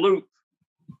call the loop.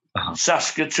 Uh-huh.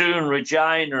 Saskatoon,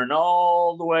 Regina, and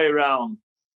all the way around.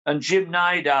 And Jim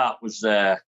Neidhart was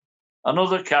there,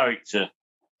 another character.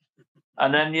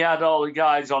 And then you had all the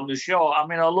guys on the show. I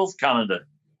mean, I love Canada.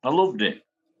 I loved it.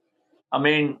 I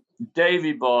mean,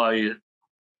 Davey Boy,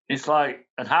 it's like,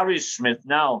 and Harry Smith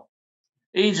now,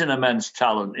 he's an immense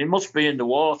talent. He must be in the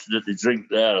water that they drink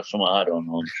there or something. I don't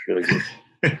know. It's really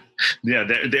good. Yeah,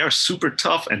 they are super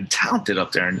tough and talented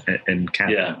up there in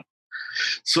Canada. Yeah.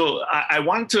 So I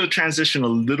wanted to transition a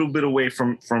little bit away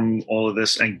from all of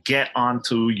this and get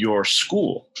onto your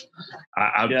school.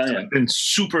 I've been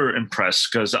super impressed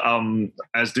because,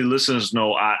 as the listeners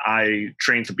know, I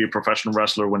trained to be a professional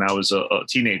wrestler when I was a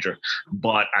teenager,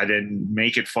 but I didn't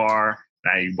make it far.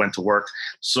 I went to work.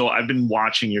 So I've been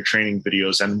watching your training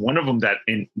videos, and one of them that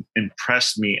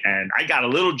impressed me, and I got a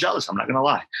little jealous, I'm not going to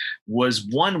lie, was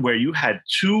one where you had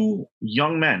two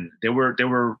young men. They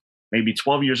were maybe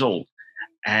 12 years old,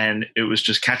 and it was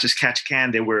just catch as catch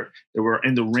can. They were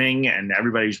in the ring, and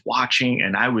everybody's watching,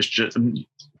 and I was just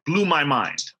blew my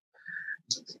mind.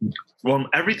 From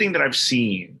everything that I've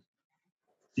seen,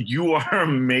 you are an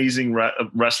amazing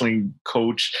wrestling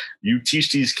coach. You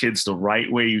teach these kids the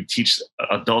right way. You teach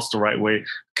adults the right way.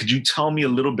 Could you tell me a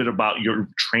little bit about your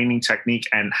training technique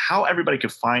and how everybody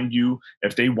could find you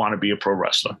if they want to be a pro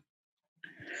wrestler?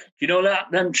 You know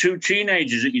that them two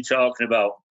teenagers that you're talking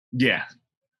about? Yeah.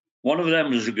 One of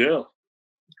them was a girl.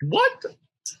 What?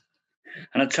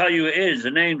 And I tell you it is.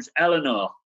 Her name's Eleanor.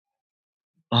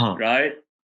 Uh-huh. Right?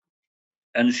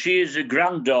 And she is the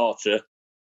granddaughter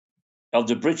of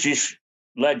the British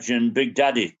legend Big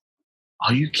Daddy.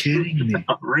 Are you kidding me?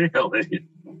 Really?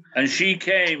 And she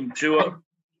came to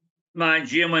my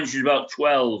gym when she was about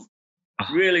 12,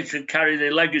 really to carry the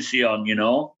legacy on, you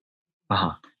know.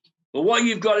 Uh-huh. But what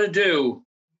you've got to do,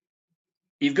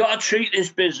 you've got to treat this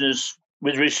business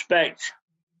with respect.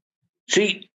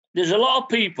 See, there's a lot of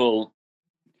people,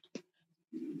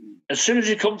 as soon as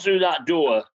you come through that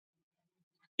door,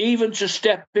 even to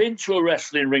step into a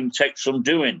wrestling ring takes some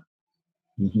doing.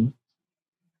 Mm-hmm.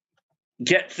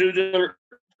 Get through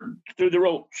the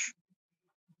ropes.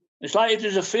 It's like if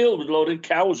there's a field with a load of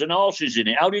cows and horses in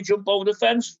it. How do you jump over the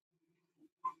fence?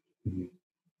 Mm-hmm.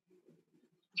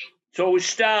 So we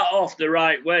start off the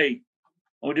right way.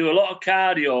 And we do a lot of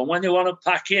cardio. And when they want to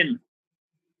pack in,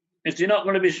 if they're not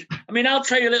going to be... I mean, I'll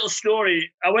tell you a little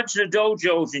story. I went to the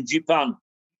dojos in Japan.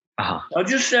 Uh-huh. I'll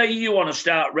just say you want to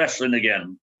start wrestling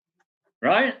again,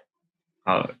 right?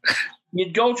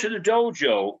 You'd go to the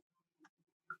dojo,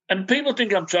 and people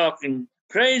think I'm talking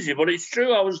crazy, but it's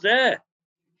true. I was there.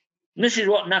 And this is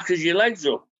what knackers your legs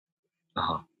up.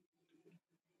 Uh-huh.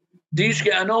 They used to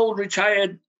get an old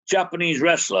retired Japanese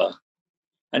wrestler,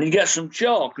 and you get some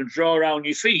chalk and draw around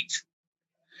your feet.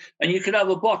 And you can have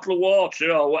a bottle of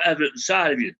water or whatever at the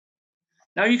side of you.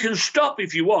 Now, you can stop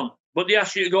if you want, but they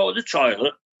ask you to go to the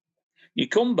toilet. You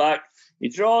come back, he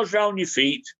draws around your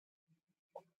feet.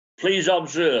 Please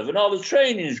observe. And all the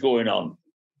training is going on.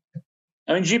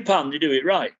 And in Japan, they do it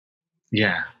right.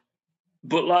 Yeah.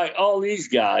 But like all these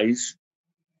guys,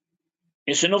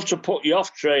 it's enough to put you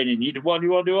off training. What do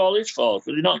you want to do all this for?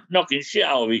 Because they're not knocking shit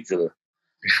out of each other.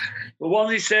 But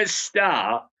when he says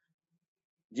start,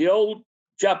 the old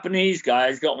Japanese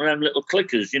guys got one of them little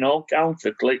clickers, you know,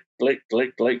 counter, click, click,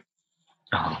 click, click.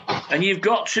 Oh. And you've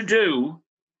got to do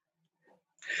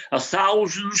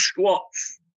 1,000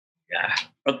 squats. Yeah.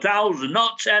 1,000,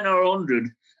 not 10 or 100,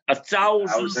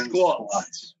 1,000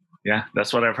 squats. Yeah,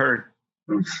 that's what I've heard.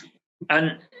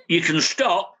 And you can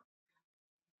stop.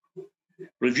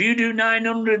 But if you do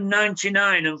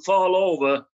 999 and fall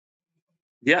over,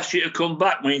 they ask you to come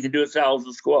back when you can do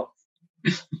 1,000 squats.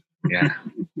 Yeah.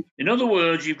 In other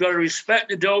words, you've got to respect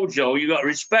the dojo. You've got to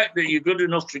respect that you're good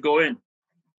enough to go in.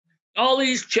 All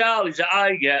these Charlies that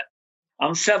I get,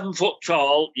 I'm 7 foot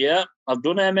tall, yeah. I've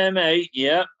done MMA,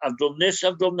 yeah. I've done this,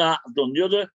 I've done that, I've done the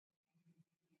other.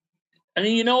 And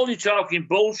you know they're talking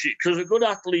bullshit because a good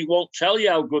athlete won't tell you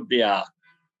how good they are.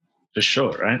 For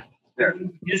sure, right? Yeah.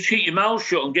 You just keep your mouth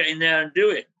shut and get in there and do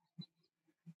it.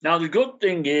 Now, the good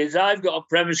thing is I've got a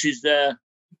premises there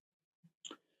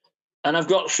and I've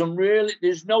got some really,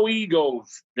 there's no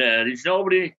egos there. There's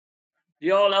nobody,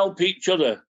 they all help each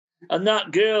other. And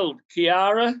that girl,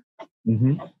 Kiara,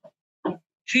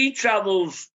 she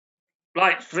travels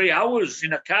like 3 hours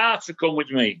in a car to come with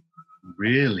me.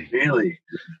 Really? Really?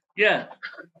 Yeah.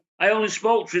 I only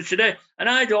spoke to her today, and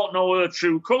I don't know her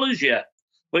true colours yet.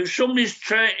 But if somebody's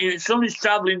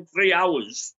travelling 3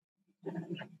 hours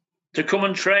to come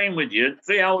and train with you,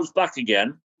 3 hours back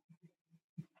again.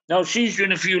 Now, she's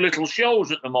doing a few little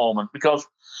shows at the moment because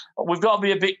we've got to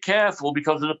be a bit careful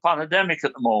because of the pandemic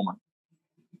at the moment.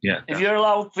 Yeah. If you're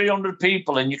allowed 300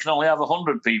 people in, you can only have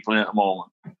 100 people in at the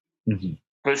moment. Mm-hmm.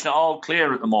 But it's not all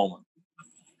clear at the moment.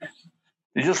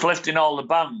 They're just lifting all the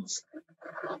bands.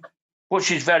 But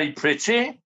she's very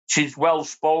pretty. She's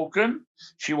well-spoken.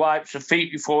 She wipes her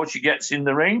feet before she gets in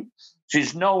the ring.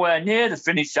 She's nowhere near the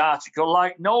finished article,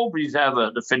 like nobody's ever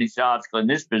the finished article in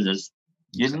this business.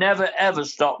 You never, ever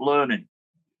stop learning.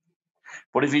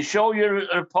 But if you show your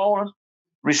opponent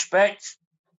respect,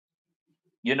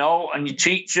 and you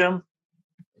teach them.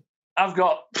 I've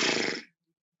got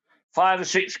 5 or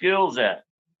 6 girls there.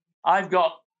 I've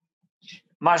got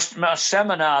my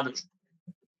seminar that's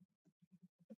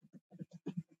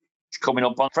coming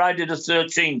up on Friday the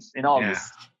 13th in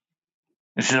August. Yeah.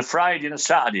 This is a Friday and a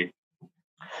Saturday.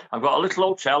 I've got a little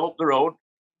hotel up the road.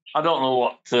 I don't know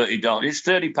what, $30. It's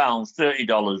 £30,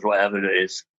 $30, whatever it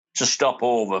is, to stop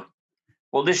over.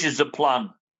 Well, this is the plan.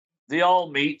 They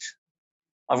all meet.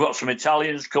 I've got some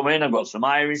Italians coming. I've got some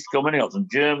Irish coming. I've got some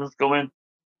Germans coming.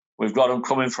 We've got them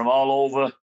coming from all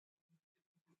over.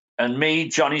 And me,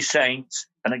 Johnny Saint,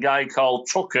 and a guy called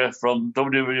Tucker from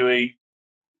WWE,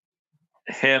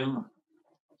 him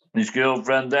and his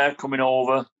girlfriend, they're coming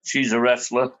over. She's a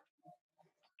wrestler.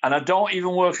 And I don't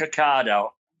even work a card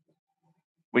out.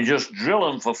 We just drill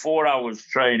them for 4 hours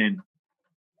training.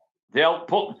 They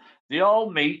all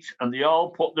meet and they all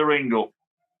put the ring up.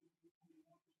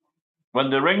 When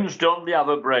the ring's done, they have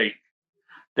a break.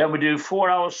 Then we do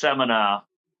 4-hour seminar.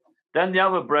 Then they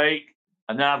have a break.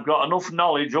 And then I've got enough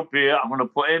knowledge up here. I'm going to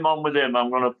put him on with him. I'm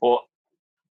going to put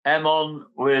him on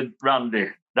with Randy.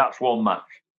 That's one match.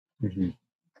 Mm-hmm.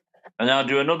 And then I'll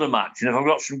do another match. And if I've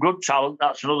got some good talent,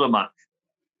 that's another match.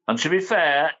 And to be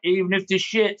fair, even if they're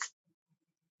shit,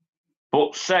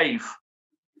 but safe,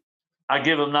 I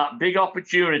give them that big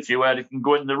opportunity where they can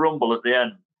go in the Rumble at the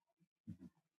end.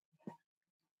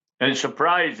 And it's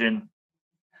surprising.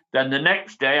 Then the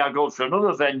next day, I go to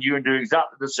another venue and do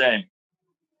exactly the same.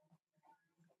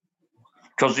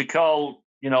 Because they call,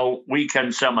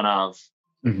 weekend seminars.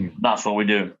 Mm-hmm. That's what we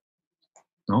do.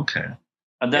 Okay.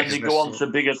 And then they go on to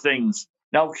bigger things.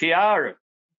 Now, Kiara,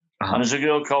 and there's a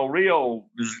girl called Rio,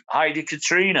 there's Heidi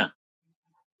Katrina.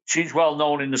 She's well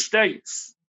known in the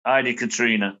States, Heidi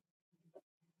Katrina.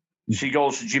 She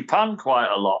goes to Japan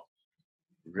quite a lot.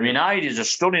 Really? I mean, Heidi's a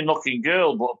stunning-looking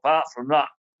girl, but apart from that,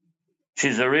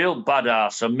 she's a real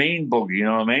badass, a mean bug, you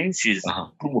know what I mean? She's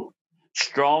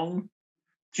strong.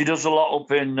 She does a lot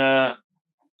up in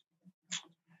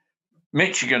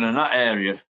Michigan and that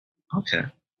area. Okay.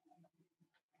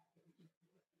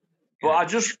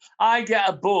 But I get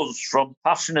a buzz from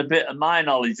passing a bit of my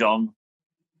knowledge on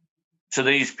to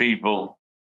these people.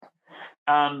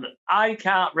 And I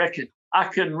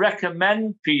can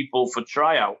recommend people for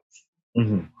tryouts.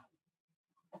 Mm-hmm.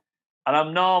 And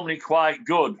I'm normally quite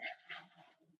good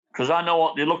because I know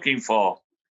what they're looking for.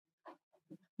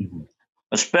 Mm-hmm.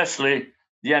 Especially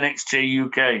the NXT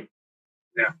UK.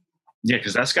 Yeah. Yeah,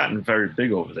 because that's gotten very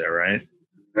big over there, right?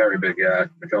 Very big, yeah.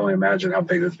 I can only imagine how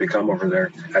big it's become over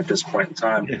there at this point in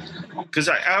time. Because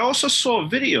I also saw a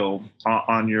video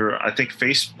on your, I think,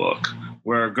 Facebook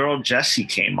where a girl, Jessie,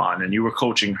 came on and you were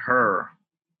coaching her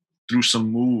through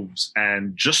some moves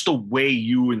and just the way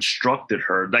you instructed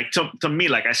her. Like, to me,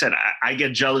 like I said, I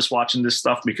get jealous watching this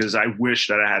stuff because I wish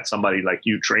that I had somebody like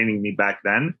you training me back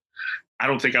then. I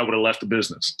don't think I would have left the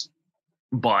business.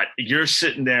 But you're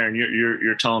sitting there and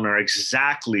you're telling her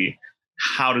exactly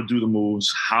how to do the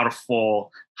moves, how to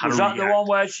fall, how to react. Was that the one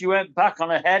where she went back on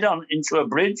her head into a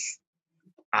bridge?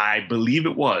 I believe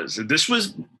it was. This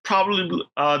was probably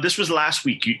this was last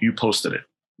week. You posted it.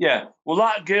 Yeah. Well,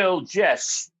 that girl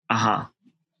Jessie. Yeah,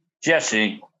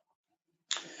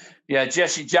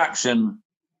 Jessie Jackson.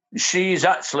 She's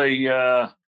actually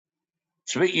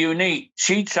it's a bit unique.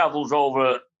 She travels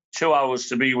over 2 hours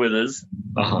to be with us.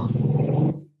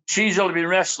 She's only been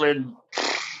wrestling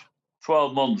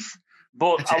 12 months.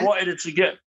 But I wanted her to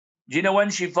get, do you know when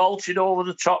she vaulted over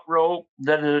the top rope,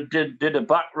 then did a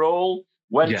back roll,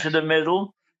 went to the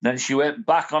middle, then she went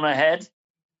back on her head?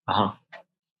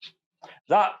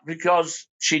 That because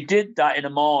she did that in the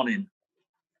morning.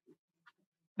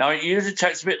 Now, it usually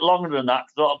takes a bit longer than that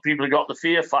because a lot of people have got the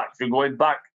fear factor going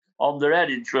back on their head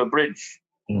into a bridge.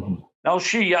 Mm-hmm. Now,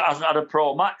 she hasn't had a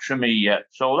pro match for me yet,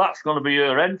 so that's going to be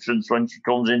her entrance when she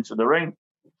comes into the ring.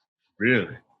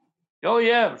 Really? Oh,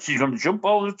 yeah. She's going to jump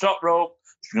over the top rope.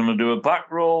 She's going to do a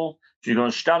back roll. She's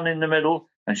going to stand in the middle,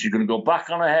 and she's going to go back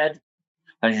on her head,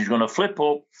 and she's going to flip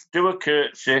up, do a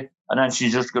curtsy, and then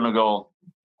she's just going to go,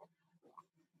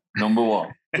 number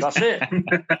one. That's it.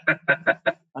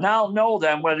 And I'll know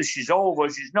then whether she's over or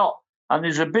she's not. And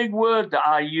there's a big word that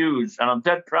I use, and I'm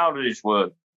dead proud of this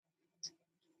word.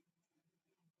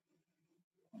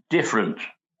 Different.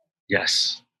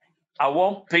 Yes. I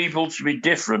want people to be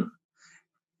different.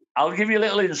 I'll give you a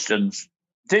little instance.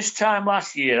 This time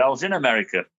last year, I was in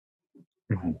America.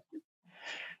 Mm-hmm.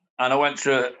 And I went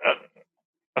to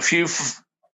a few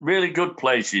really good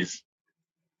places.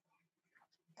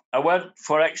 I went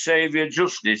for Xavier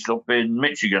Justice up in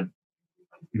Michigan.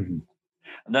 Mm-hmm.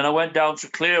 And then I went down to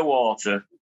Clearwater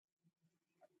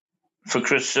for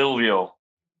Chris Silvio.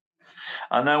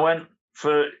 And I went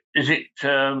for,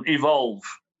 Evolve,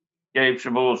 Gabe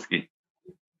Saborski.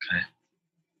 Okay.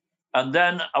 And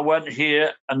then I went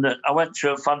here, and I went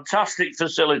to a fantastic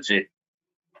facility,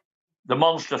 the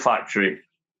Monster Factory,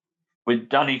 with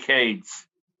Danny Cage.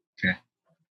 Okay.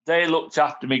 They looked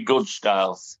after me good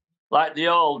style, like they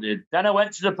all did. Then I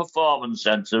went to the Performance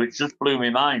Centre, which just blew my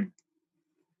mind.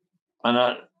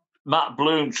 And Matt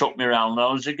Bloom took me around. There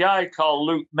was a guy called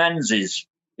Luke Menzies.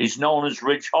 He's known as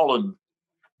Rich Holland.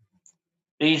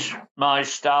 He's my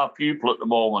star pupil at the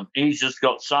moment. He's just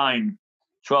got signed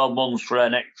 12 months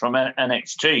from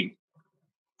NXT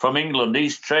from England.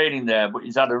 He's training there, but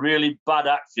he's had a really bad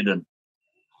accident.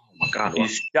 Oh my God!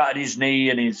 He's shattered his knee,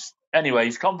 and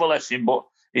he's convalescing, but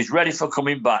he's ready for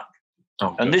coming back.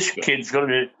 Oh, and this kid's going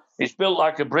to be, it's built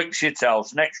like a brick shit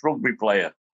house, next rugby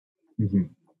player. Mm-hmm.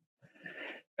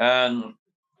 And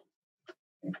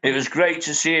it was great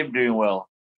to see him doing well.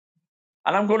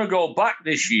 And I'm going to go back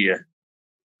this year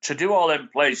to do all them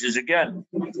places again.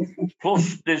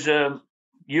 Plus, there's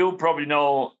you'll probably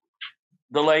know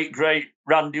the late, great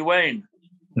Randy Wayne.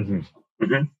 Mm-hmm.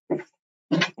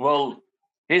 Mm-hmm. Well,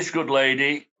 his good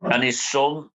lady and his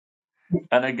son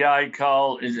and a guy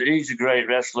called, he's a great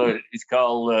wrestler. He's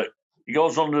called, he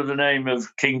goes under the name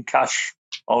of King Cash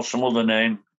or some other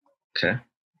name. Okay.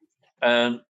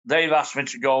 And they've asked me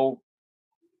to go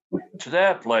to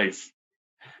their place.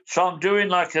 So I'm doing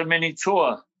like a mini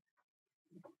tour.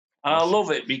 And I love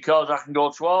it because I can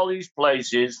go to all these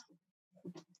places,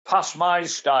 pass my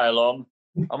style on.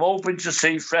 I'm hoping to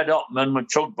see Fred Ottman with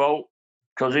Tugboat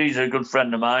because he's a good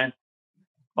friend of mine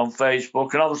on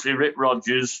Facebook. And obviously Rick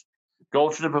Rogers. Go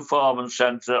to the Performance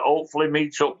Centre, hopefully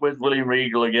meet up with William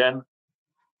Regal again.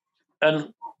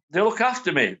 And they look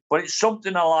after me, but it's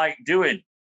something I like doing.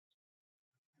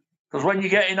 Because when you're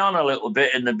getting on a little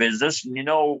bit in the business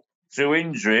and through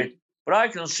injury, but I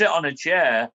can sit on a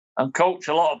chair and coach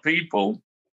a lot of people,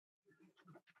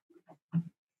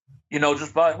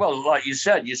 just by, like you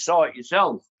said, you saw it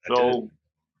yourself. So,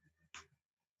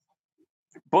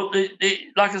 but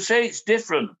like I say, it's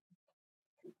different.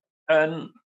 And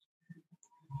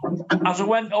as I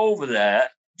went over there,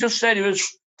 just said it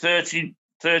was 30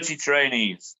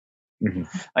 trainees. Mm-hmm.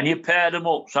 And you paired them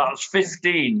up, so that's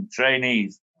 15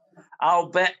 trainees. I'll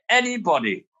bet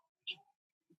anybody,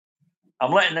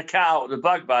 I'm letting the cat out of the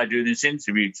bag by doing this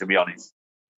interview, to be honest.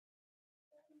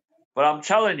 But I'm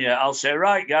telling you, I'll say,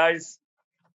 right, guys,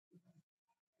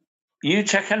 you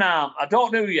take an arm. I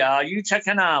don't know who you are. You take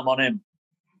an arm on him.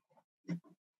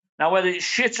 Now, whether it's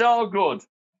shit or good,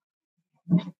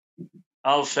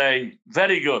 I'll say,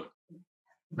 very good.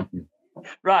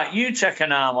 Right, you take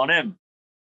an arm on him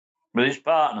with his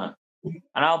partner.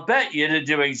 And I'll bet you to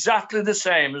do exactly the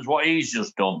same as what he's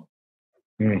just done.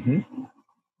 Mm-hmm.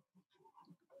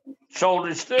 So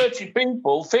there's 30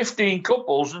 people, 15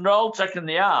 couples, and they're all taking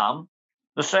the arm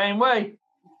the same way.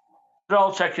 They're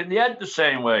all taking the head the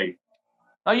same way.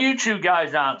 Now, you two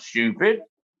guys aren't stupid.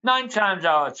 9 times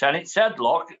out of 10, it's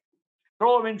headlock,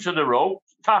 throw him into the rope,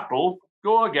 tackle,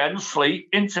 go again, sleep,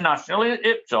 international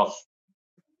hip toss.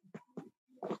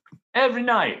 Every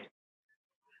night.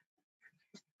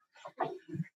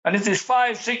 And if there's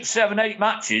 5, 6, 7, 8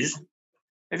 matches,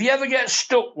 if you ever get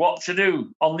stuck what to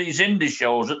do on these indie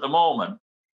shows at the moment,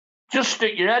 just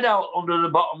stick your head out under the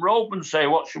bottom rope and say,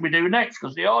 what should we do next?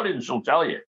 Because the audience will tell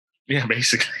you. Yeah,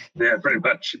 basically. Yeah, pretty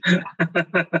much. You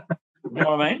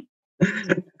know what I mean?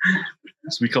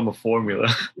 It's become a formula.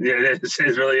 Yeah,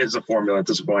 it really is a formula at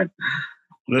this point.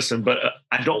 Listen, but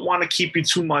I don't want to keep you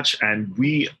too much, and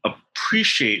we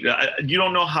appreciate you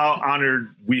don't know how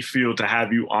honored we feel to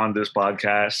have you on this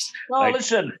podcast. Well,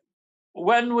 listen,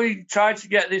 when we try to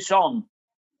get this on,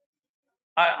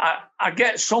 I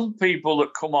get some people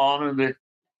that come on and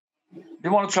they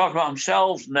want to talk about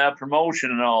themselves and their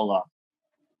promotion and all that.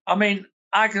 I mean,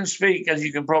 I can speak, as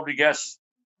you can probably guess,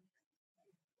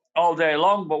 all day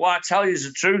long, but what I tell you is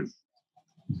the truth.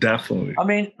 Definitely. I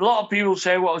mean, a lot of people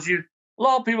say, a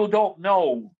lot of people don't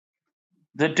know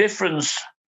the difference.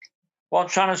 What I'm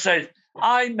trying to say is,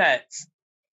 I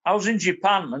was in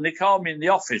Japan and they called me in the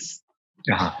office.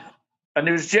 Uh-huh. And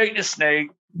there was Jake the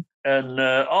Snake and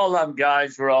all them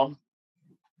guys were on.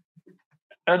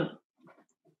 And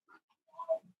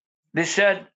they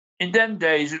said, in them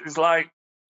days, it was like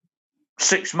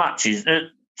 6 matches.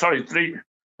 3.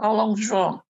 How long was it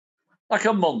for? Like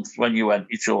a month when you went,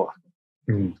 you tour.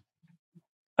 Mm-hmm.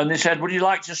 And they said, would you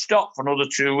like to stop for another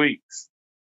 2 weeks?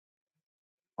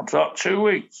 I thought, 2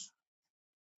 weeks?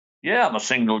 Yeah, I'm a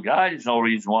single guy. There's no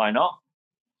reason why not.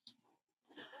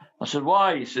 I said,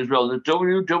 why? He says, well, the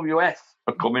WWF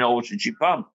are coming over to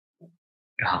Japan.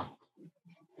 Yeah.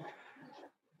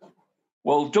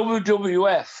 Well,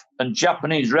 WWF and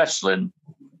Japanese wrestling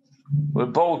were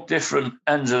both different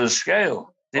ends of the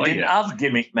scale. They didn't have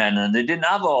gimmick men and they didn't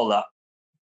have all that.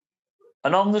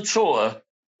 And on the tour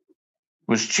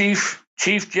was Chief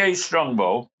Jay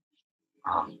Strongbow,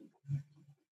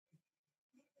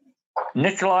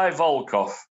 Nikolai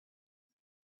Volkov,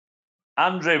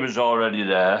 Andre was already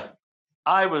there,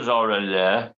 I was already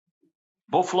there,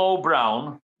 Buffalo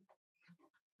Brown,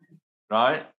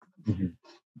 right? Mm-hmm.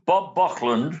 Bob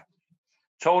Backlund,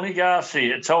 Tony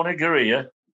Garcia, Tony Gurria,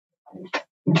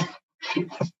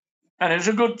 and it's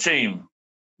a good team.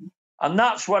 And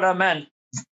that's where I met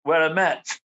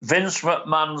Vince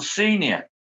McMahon Sr.,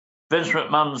 Vince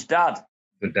McMahon's dad.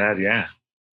 The dad, yeah.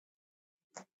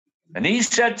 And he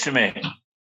said to me,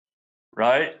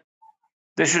 right,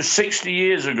 this was 50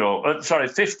 years ago.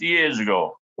 50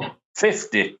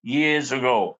 years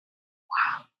ago.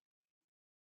 Wow.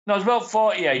 No, it's about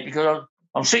 48 because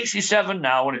I'm 67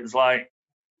 now, and it was like,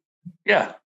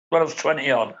 yeah, when I was 20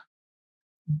 odd.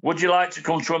 Would you like to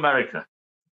come to America?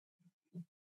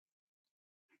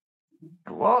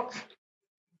 What?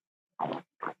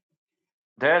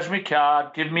 There's my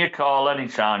card. Give me a call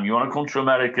anytime. You want to come to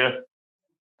America?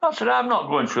 I said, I'm not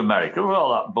going to America with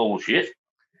all that bullshit.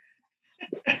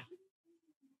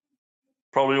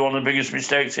 Probably one of the biggest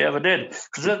mistakes he ever did.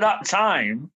 Because at that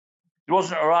time, there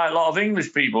wasn't a right lot of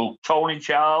English people. Tony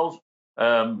Charles,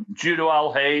 Judo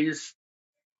Al Hayes.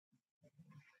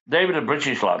 They were the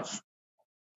British lads.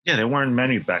 Yeah, there weren't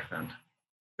many back then.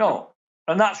 No.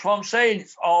 And that's what I'm saying.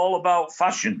 It's all about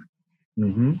fashion.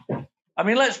 Mm-hmm. I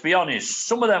mean, let's be honest.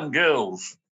 Some of them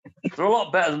girls, they're a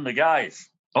lot better than the guys.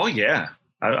 Oh, yeah.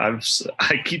 I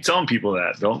keep telling people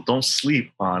that. Don't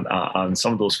sleep on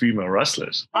some of those female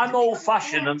wrestlers. I'm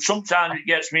old-fashioned, and sometimes it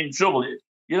gets me in trouble.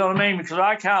 You know what I mean? Because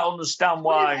I can't understand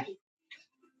why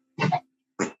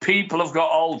people have got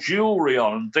all jewellery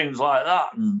on and things like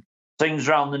that and things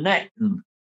around the neck and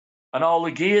all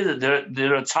the gear that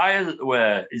their attire that they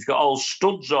wear. It's got all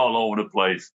studs all over the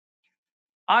place.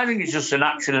 I think it's just an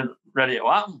accident ready to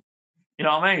happen. You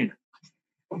know what I mean?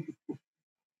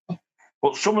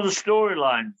 But some of the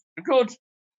storylines are good.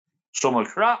 Some are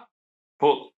crap.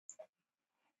 But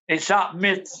it's that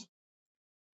myth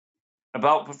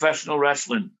about professional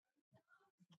wrestling.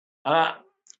 And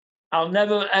I'll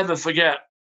never, ever forget.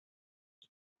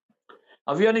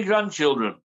 Have you any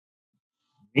grandchildren?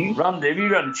 Me? Randy, have you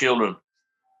got any children?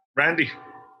 Randy?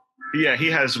 Yeah,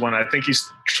 he has one. I think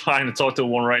he's trying to talk to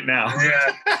one right now.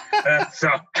 Yeah. So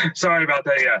sorry about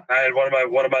that. Yeah, I had one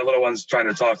of my little ones trying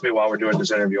to talk to me while we're doing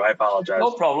this interview. I apologize.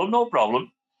 No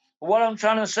problem. What I'm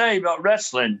trying to say about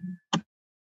wrestling,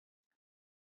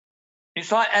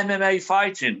 it's like MMA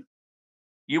fighting.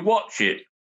 You watch it,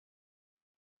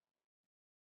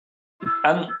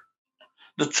 and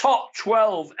the top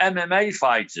 12 MMA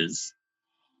fighters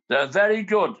that are very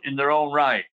good in their own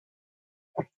right,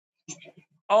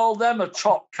 all them are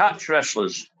top catch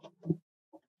wrestlers.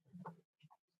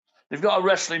 They've got a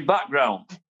wrestling background.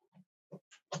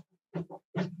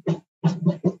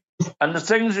 And the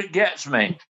things that gets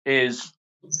me is,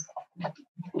 do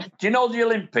you know the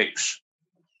Olympics?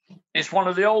 It's one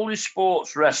of the oldest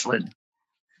sports, wrestling.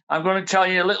 I'm going to tell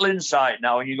you a little insight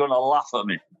now, and you're going to laugh at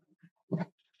me.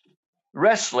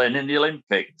 Wrestling in the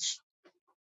Olympics,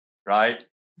 right?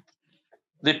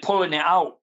 They're pulling it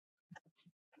out.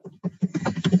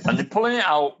 And they're pulling it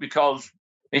out because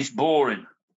it's boring.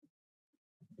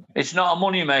 It's not a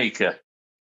money maker.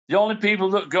 The only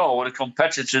people that go are the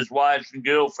competitors' wives and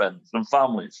girlfriends and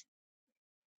families.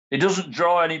 It doesn't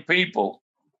draw any people.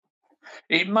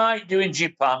 It might do in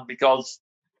Japan because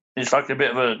it's like a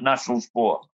bit of a national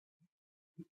sport.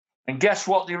 And guess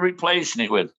what they're replacing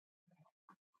it with?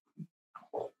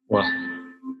 Well,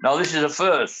 now this is a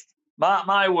first. Mark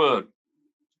my word.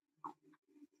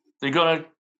 They're going to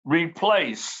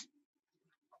replace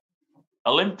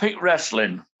Olympic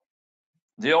wrestling,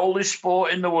 the oldest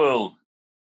sport in the world.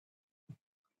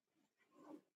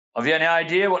 Have you any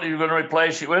idea what you're going to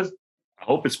replace it with? I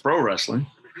hope it's pro wrestling.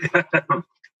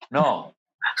 No.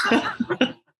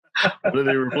 What are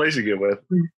they replacing it with?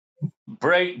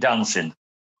 Break dancing.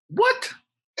 What?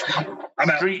 I'm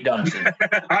out. Street dancing.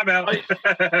 I'm out.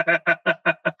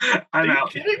 I'm out. Are you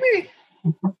kidding me?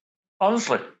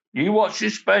 Honestly, you watch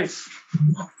this space.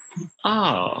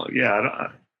 Oh, yeah.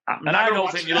 I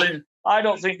don't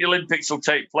think the Olympics will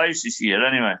take place this year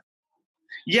anyway.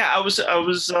 Yeah, I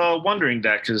was wondering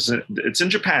that because it's in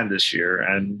Japan this year,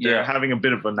 and they're having a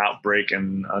bit of an outbreak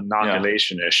and an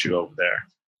inoculation issue over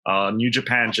there. New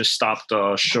Japan just stopped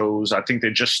shows. I think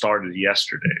they just started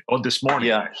yesterday or this morning.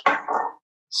 Yeah.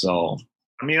 So,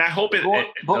 I mean, I hope it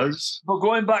does. But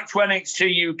going back to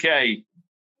NXT UK,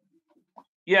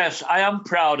 yes, I am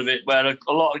proud of it, where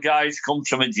a lot of guys come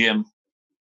to my gym.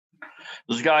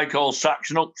 There's a guy called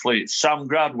Saxon Huxley, Sam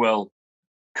Gradwell,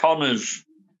 Connors,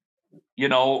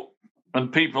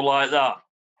 and people like that.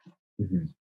 Mm-hmm.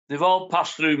 They've all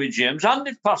passed through my gyms, and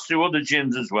they've passed through other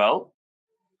gyms as well.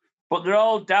 But they're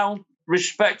all down,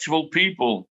 respectable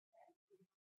people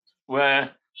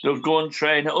where they'll go and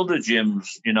train at other gyms,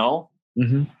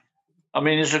 Mm-hmm. I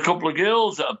mean, there's a couple of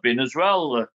girls that have been as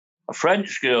well. A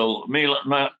French girl,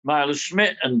 Mila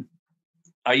Smith and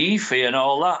Aifi and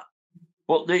all that.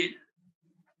 But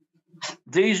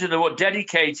these are the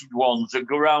dedicated ones that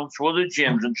go around to other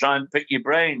gyms and try and pick your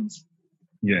brains.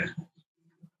 Yeah.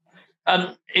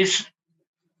 And it's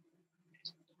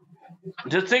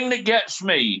the thing that gets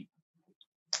me,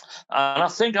 and I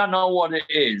think I know what it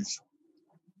is.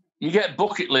 You get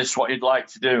bucket lists what you'd like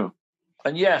to do.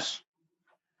 And yes,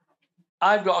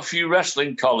 I've got a few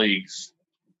wrestling colleagues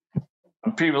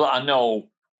and people that I know,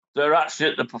 they're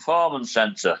actually at the Performance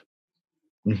Centre.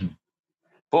 Mm-hmm.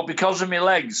 But because of my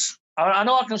legs, I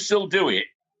know I can still do it,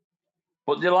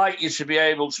 but they like you to be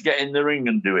able to get in the ring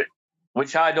and do it,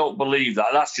 which I don't believe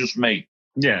that. That's just me.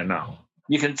 Yeah, no.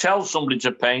 You can tell somebody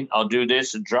to paint or do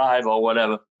this and drive or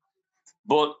whatever.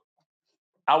 But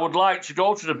I would like to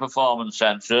go to the Performance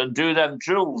Centre and do them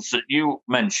drills that you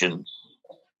mentioned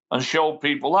and show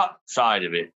people that side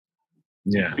of it.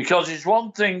 Yeah. Because it's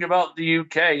one thing about the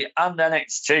UK and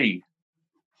NXT.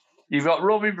 You've got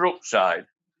Robbie Brookside.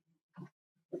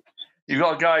 You've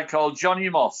got a guy called Johnny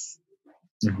Moss,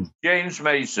 Mm-hmm. James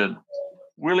Mason,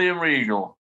 William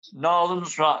Regal, Northern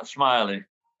Smiley.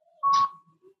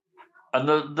 And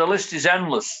the list is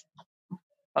endless.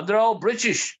 And they're all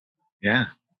British. Yeah.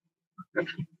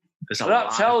 So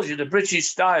that tells you the British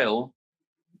style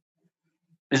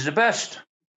is the best.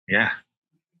 Yeah.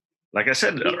 Like I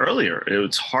said earlier,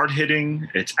 it's hard-hitting,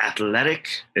 it's athletic,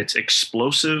 it's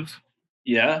explosive.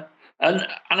 Yeah. And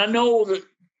I know that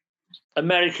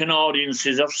American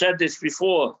audiences, I've said this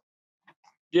before,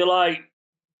 they're like,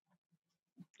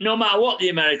 no matter what the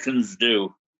Americans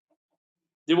do,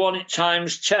 they want it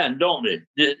times 10, don't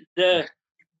they? They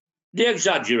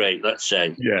exaggerate, let's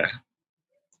say. Yeah.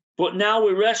 But now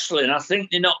with wrestling, I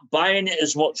think they're not buying it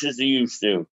as much as they used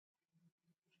to.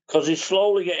 Because they're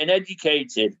slowly getting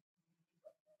educated.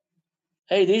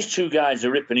 Hey, these two guys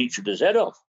are ripping each other's head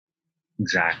off.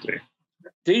 Exactly.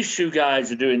 These two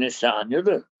guys are doing this, that, and the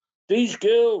other. These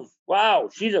girls, wow,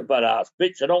 she's a badass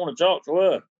bitch. I don't want to talk to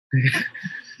her.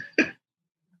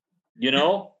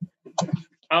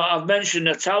 I've mentioned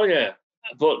Natalia,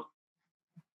 but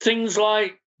things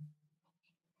like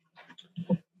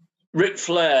Ric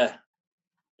Flair,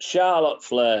 Charlotte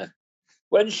Flair.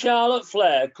 When Charlotte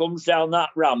Flair comes down that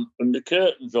ramp and the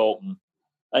curtains open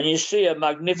and you see her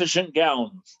magnificent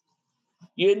gowns,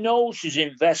 you know she's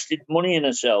invested money in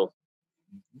herself.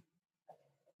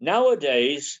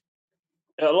 Nowadays,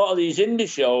 a lot of these indie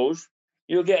shows,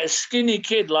 you'll get a skinny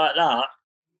kid like that,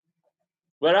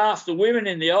 where half the women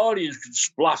in the audience can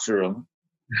splatter them,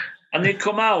 and they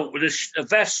come out with a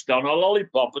vest on, a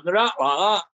lollipop, and they're out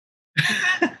like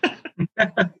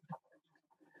that.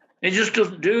 It just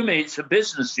doesn't do me. It's a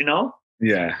business,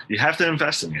 Yeah, you have to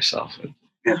invest in yourself.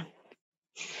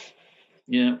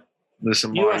 Yeah.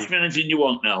 Listen, you Marty, ask me anything you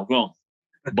want now. Go on.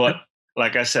 But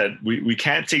like I said, we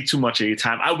can't take too much of your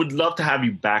time. I would love to have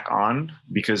you back on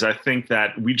because I think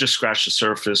that we just scratched the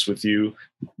surface with you.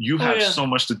 You have so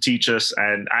much to teach us.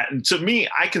 And to me,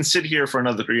 I can sit here for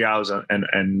another 3 hours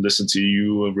and listen to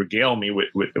you regale me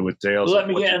with tales. Let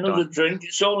me get another drink.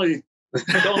 It's only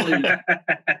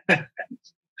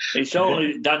It's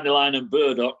only Dandelion and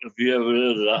Burdock, if you ever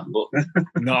heard of that. But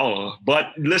no,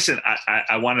 but listen,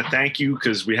 I want to thank you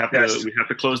because we have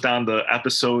to close down the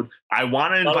episode. I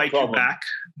want to invite you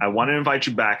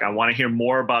back. I want to hear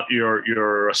more about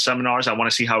your seminars. I want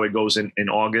to see how it goes in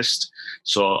August.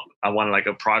 So I want like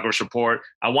a progress report.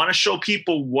 I want to show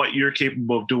people what you're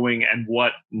capable of doing and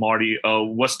what Marty.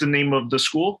 What's the name of the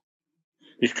school?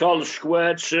 It's called the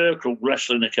Squared Circle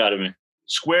Wrestling Academy.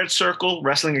 Squared Circle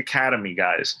Wrestling Academy,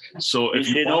 guys. So if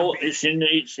it's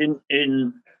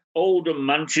in Oldham,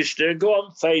 Manchester. Go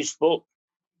on Facebook.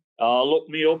 Look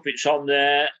me up. It's on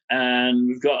there, and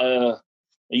we've got a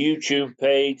YouTube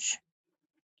page.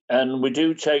 And we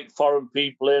do take foreign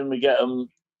people in. We get them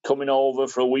coming over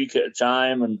for a week at a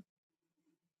time, and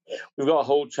we've got a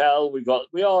hotel.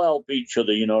 We all help each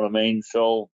other. You know what I mean?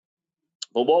 So,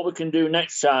 but what we can do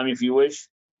next time, if you wish.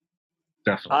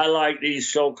 Definitely. I like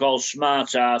these so-called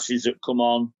smart asses that come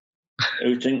on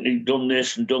who think they've done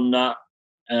this and done that.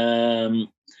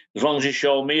 As long as you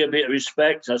show me a bit of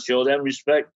respect, I show them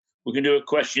respect. We can do a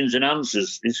questions and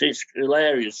answers. It's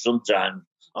hilarious sometimes.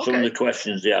 some of the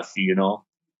questions they ask you, you know.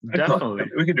 Definitely.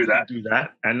 We can do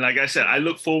that. And like I said, I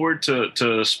look forward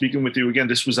to speaking with you again.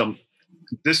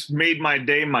 This made my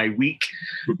day, my week,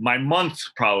 my month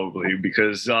probably,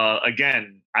 because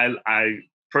again, I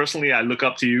personally I look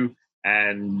up to you,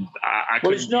 and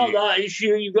Well, it's not that. It's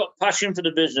you. You've got passion for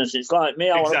the business. It's like me.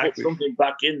 I want to put something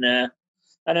back in there,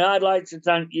 and I'd like to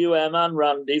thank you, Em and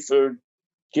Randy, for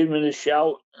giving me the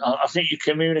shout. I think your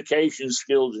communication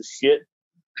skills are shit.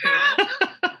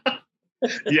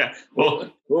 Yeah,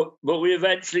 well, but we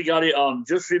eventually got it on.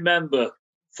 Just remember,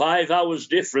 5 hours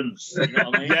difference. You know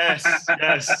what I mean?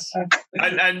 Yes.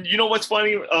 And you know what's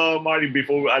funny, Marty?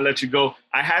 Before I let you go,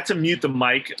 I had to mute the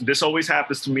mic. This always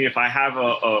happens to me if I have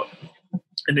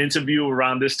an interview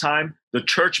around this time. The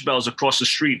church bells across the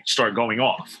street start going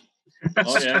off.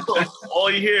 Oh, yeah. All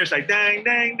you hear is like dang,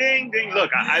 dang, ding, ding.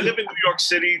 Look, I live in New York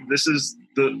City. This is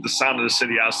the sound of the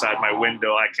city outside my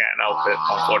window. I can't help it,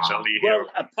 unfortunately. Well,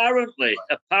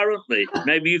 apparently,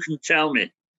 maybe you can tell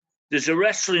me. There's a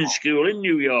wrestling school in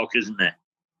New York, isn't there?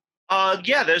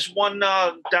 Yeah, there's one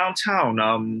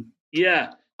downtown.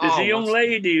 Yeah, there's a young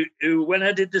lady who, when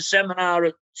I did the seminar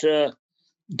at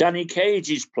Danny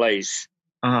Cage's place,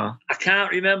 I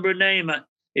can't remember her name.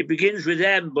 It begins with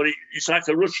M, but it's like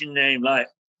a Russian name, like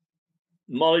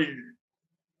Molly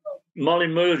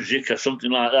Murzik or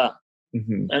something like that.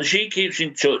 Mm-hmm. And she keeps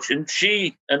in touch, and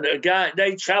she and a guy,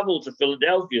 they travel to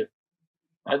Philadelphia,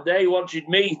 and they wanted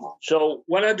me. So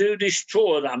when I do this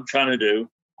tour that I'm trying to do,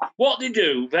 what they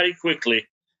do very quickly,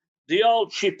 they all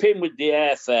chip in with the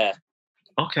airfare.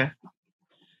 Okay.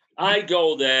 I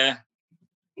go there,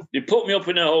 they put me up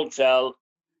in a hotel,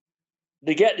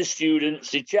 they get the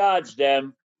students, they charge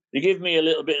them, they give me a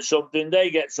little bit of something, they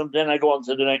get something, I go on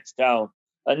to the next town.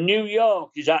 And New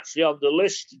York is actually on the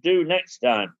list to do next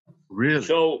time. Really?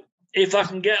 So if I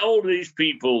can get hold of these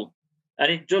people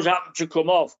and it does happen to come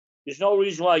off, there's no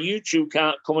reason why you two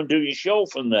can't come and do your show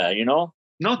from there, you know?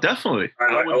 No, definitely.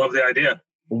 I love the idea.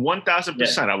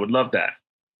 1,000%. I would love that.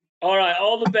 All right.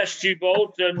 All the best to you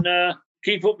both, and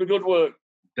keep up the good work.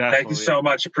 Definitely. Thank you so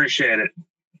much. Appreciate it.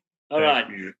 All right.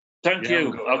 Thank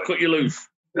you. I'll cut you loose.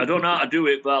 I don't know how to do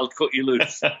it, but I'll cut you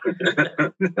loose.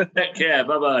 Take care.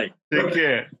 Bye-bye. Take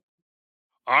care.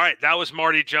 All right, that was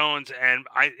Marty Jones, and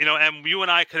you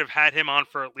and I could have had him on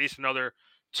for at least another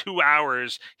 2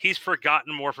 hours. He's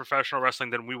forgotten more professional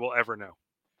wrestling than we will ever know.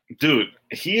 Dude,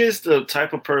 he is the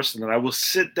type of person that I will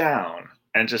sit down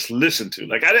and just listen to.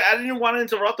 Like, I didn't want to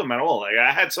interrupt him at all. Like,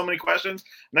 I had so many questions,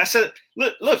 and I said,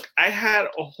 look, I had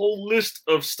a whole list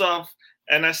of stuff,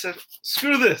 and I said,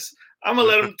 screw this. I'm going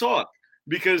to let him talk,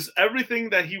 because everything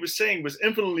that he was saying was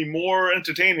infinitely more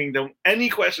entertaining than any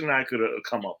question I could have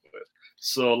come up with.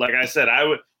 So, like I said,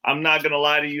 I'm not going to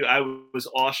lie to you. I was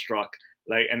awestruck,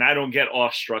 and I don't get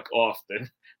awestruck often.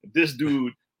 This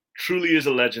dude truly is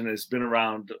a legend. Has been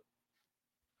around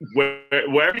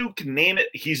wherever you can name it.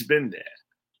 He's been there,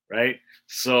 right?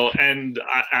 So, and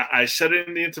I said it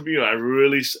in the interview.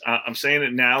 I'm saying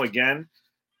it now again.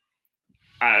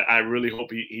 I really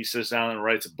hope he sits down and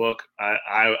writes a book.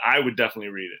 I would definitely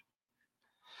read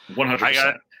it.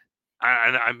 100%.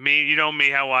 I mean, you know me,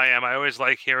 how I am. I always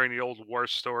like hearing the old war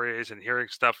stories and hearing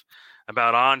stuff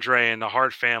about Andre and the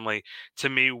Hart family. To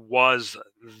me, was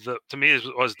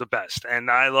the best,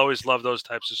 and I always love those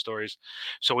types of stories.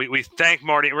 So we thank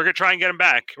Marty. We're gonna try and get him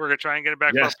back. We're gonna try and get him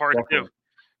back Yes, for definitely.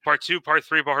 part 2, part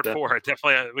 3, part 4.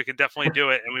 Definitely, we could definitely do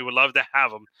it, and we would love to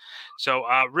have him. So,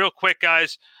 real quick,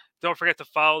 guys. Don't forget to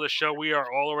follow the show. We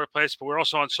are all over the place, but we're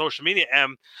also on social media.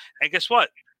 And guess what?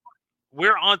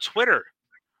 We're on Twitter.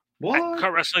 What?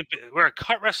 Cut Wrestling. We're at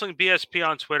Cut Wrestling BSP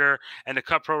on Twitter and the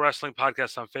Cut Pro Wrestling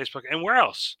Podcast on Facebook. And where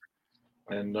else?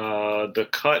 And the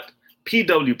Cut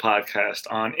PW Podcast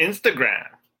on Instagram.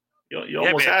 You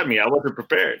almost had me. I wasn't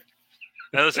prepared.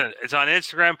 Now listen, it's on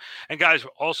Instagram. And guys,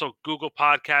 also Google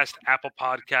Podcast, Apple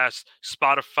Podcasts,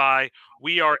 Spotify.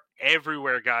 We are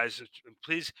everywhere, guys.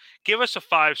 Please give us a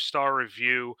 5-star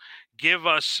review. Give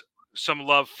us some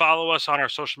love. Follow us on our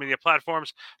social media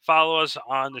platforms. Follow us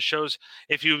on the shows.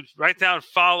 If you write down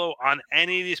follow on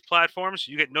any of these platforms,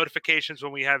 you get notifications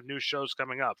when we have new shows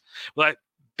coming up. But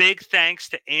big thanks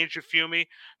to Andrew Fiume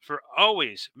for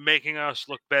always making us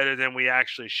look better than we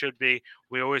actually should be.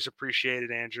 We always appreciate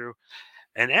it, Andrew.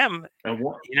 And M, and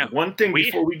one thing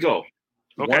before we go.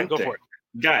 Okay, go for it.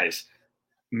 Guys,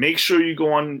 make sure you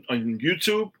go on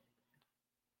YouTube,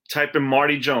 type in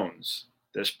Marty Jones.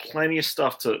 There's plenty of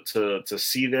stuff to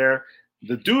see there.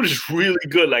 The dude is really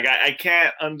good. Like I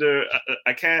can't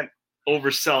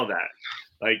oversell that.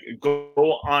 Like go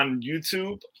on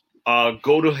YouTube,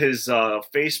 go to his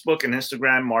Facebook and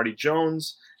Instagram, Marty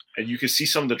Jones, and you can see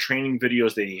some of the training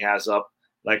videos that he has up.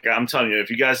 Like I'm telling you, if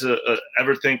you guys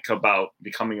ever think about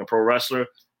becoming a pro wrestler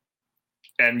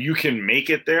and you can make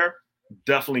it there,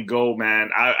 definitely go,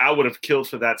 man. I would have killed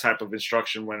for that type of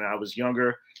instruction when I was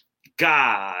younger.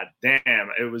 God damn,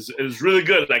 it was really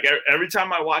good. Like every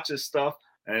time I watch his stuff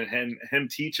and him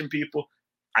teaching people,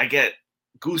 I get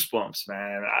goosebumps,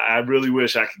 man. I really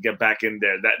wish I could get back in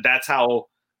there. That's how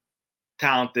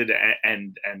talented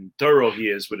and thorough he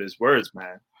is with his words,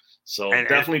 man. So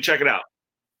definitely check it out.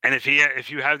 And if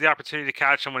you have the opportunity to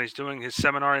catch him when he's doing his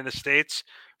seminar in the States,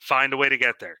 find a way to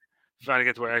get there. Find to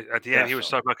get to where at the end he was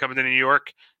talking about coming to New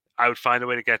York. I would find a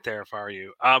way to get there if I were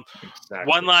you. Exactly.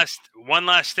 One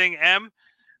last thing, Em.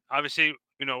 Obviously,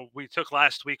 we took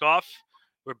last week off.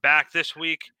 We're back this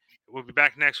week. We'll be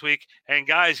back next week. And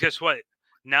guys, guess what?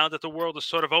 Now that the world is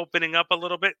sort of opening up a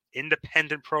little bit,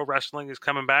 independent pro wrestling is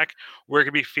coming back. We're going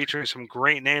to be featuring some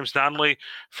great names, not only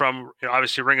from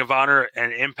obviously Ring of Honor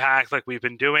and Impact like we've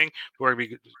been doing. We're going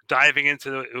to be diving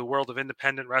into the world of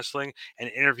independent wrestling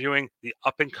and interviewing the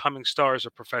up-and-coming stars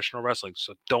of professional wrestling.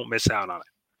 So don't miss out on it.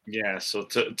 Yeah, so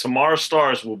tomorrow's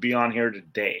stars will be on here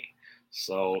today.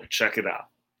 So check it out.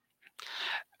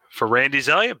 For Randy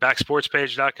Zelia,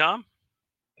 backsportspage.com.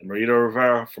 And Marito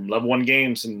Rivera from Level 1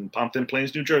 Games in Pompton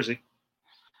Plains, New Jersey.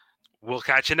 We'll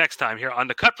catch you next time here on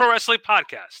the Cut Pro Wrestling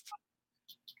Podcast.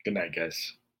 Good night,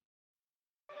 guys.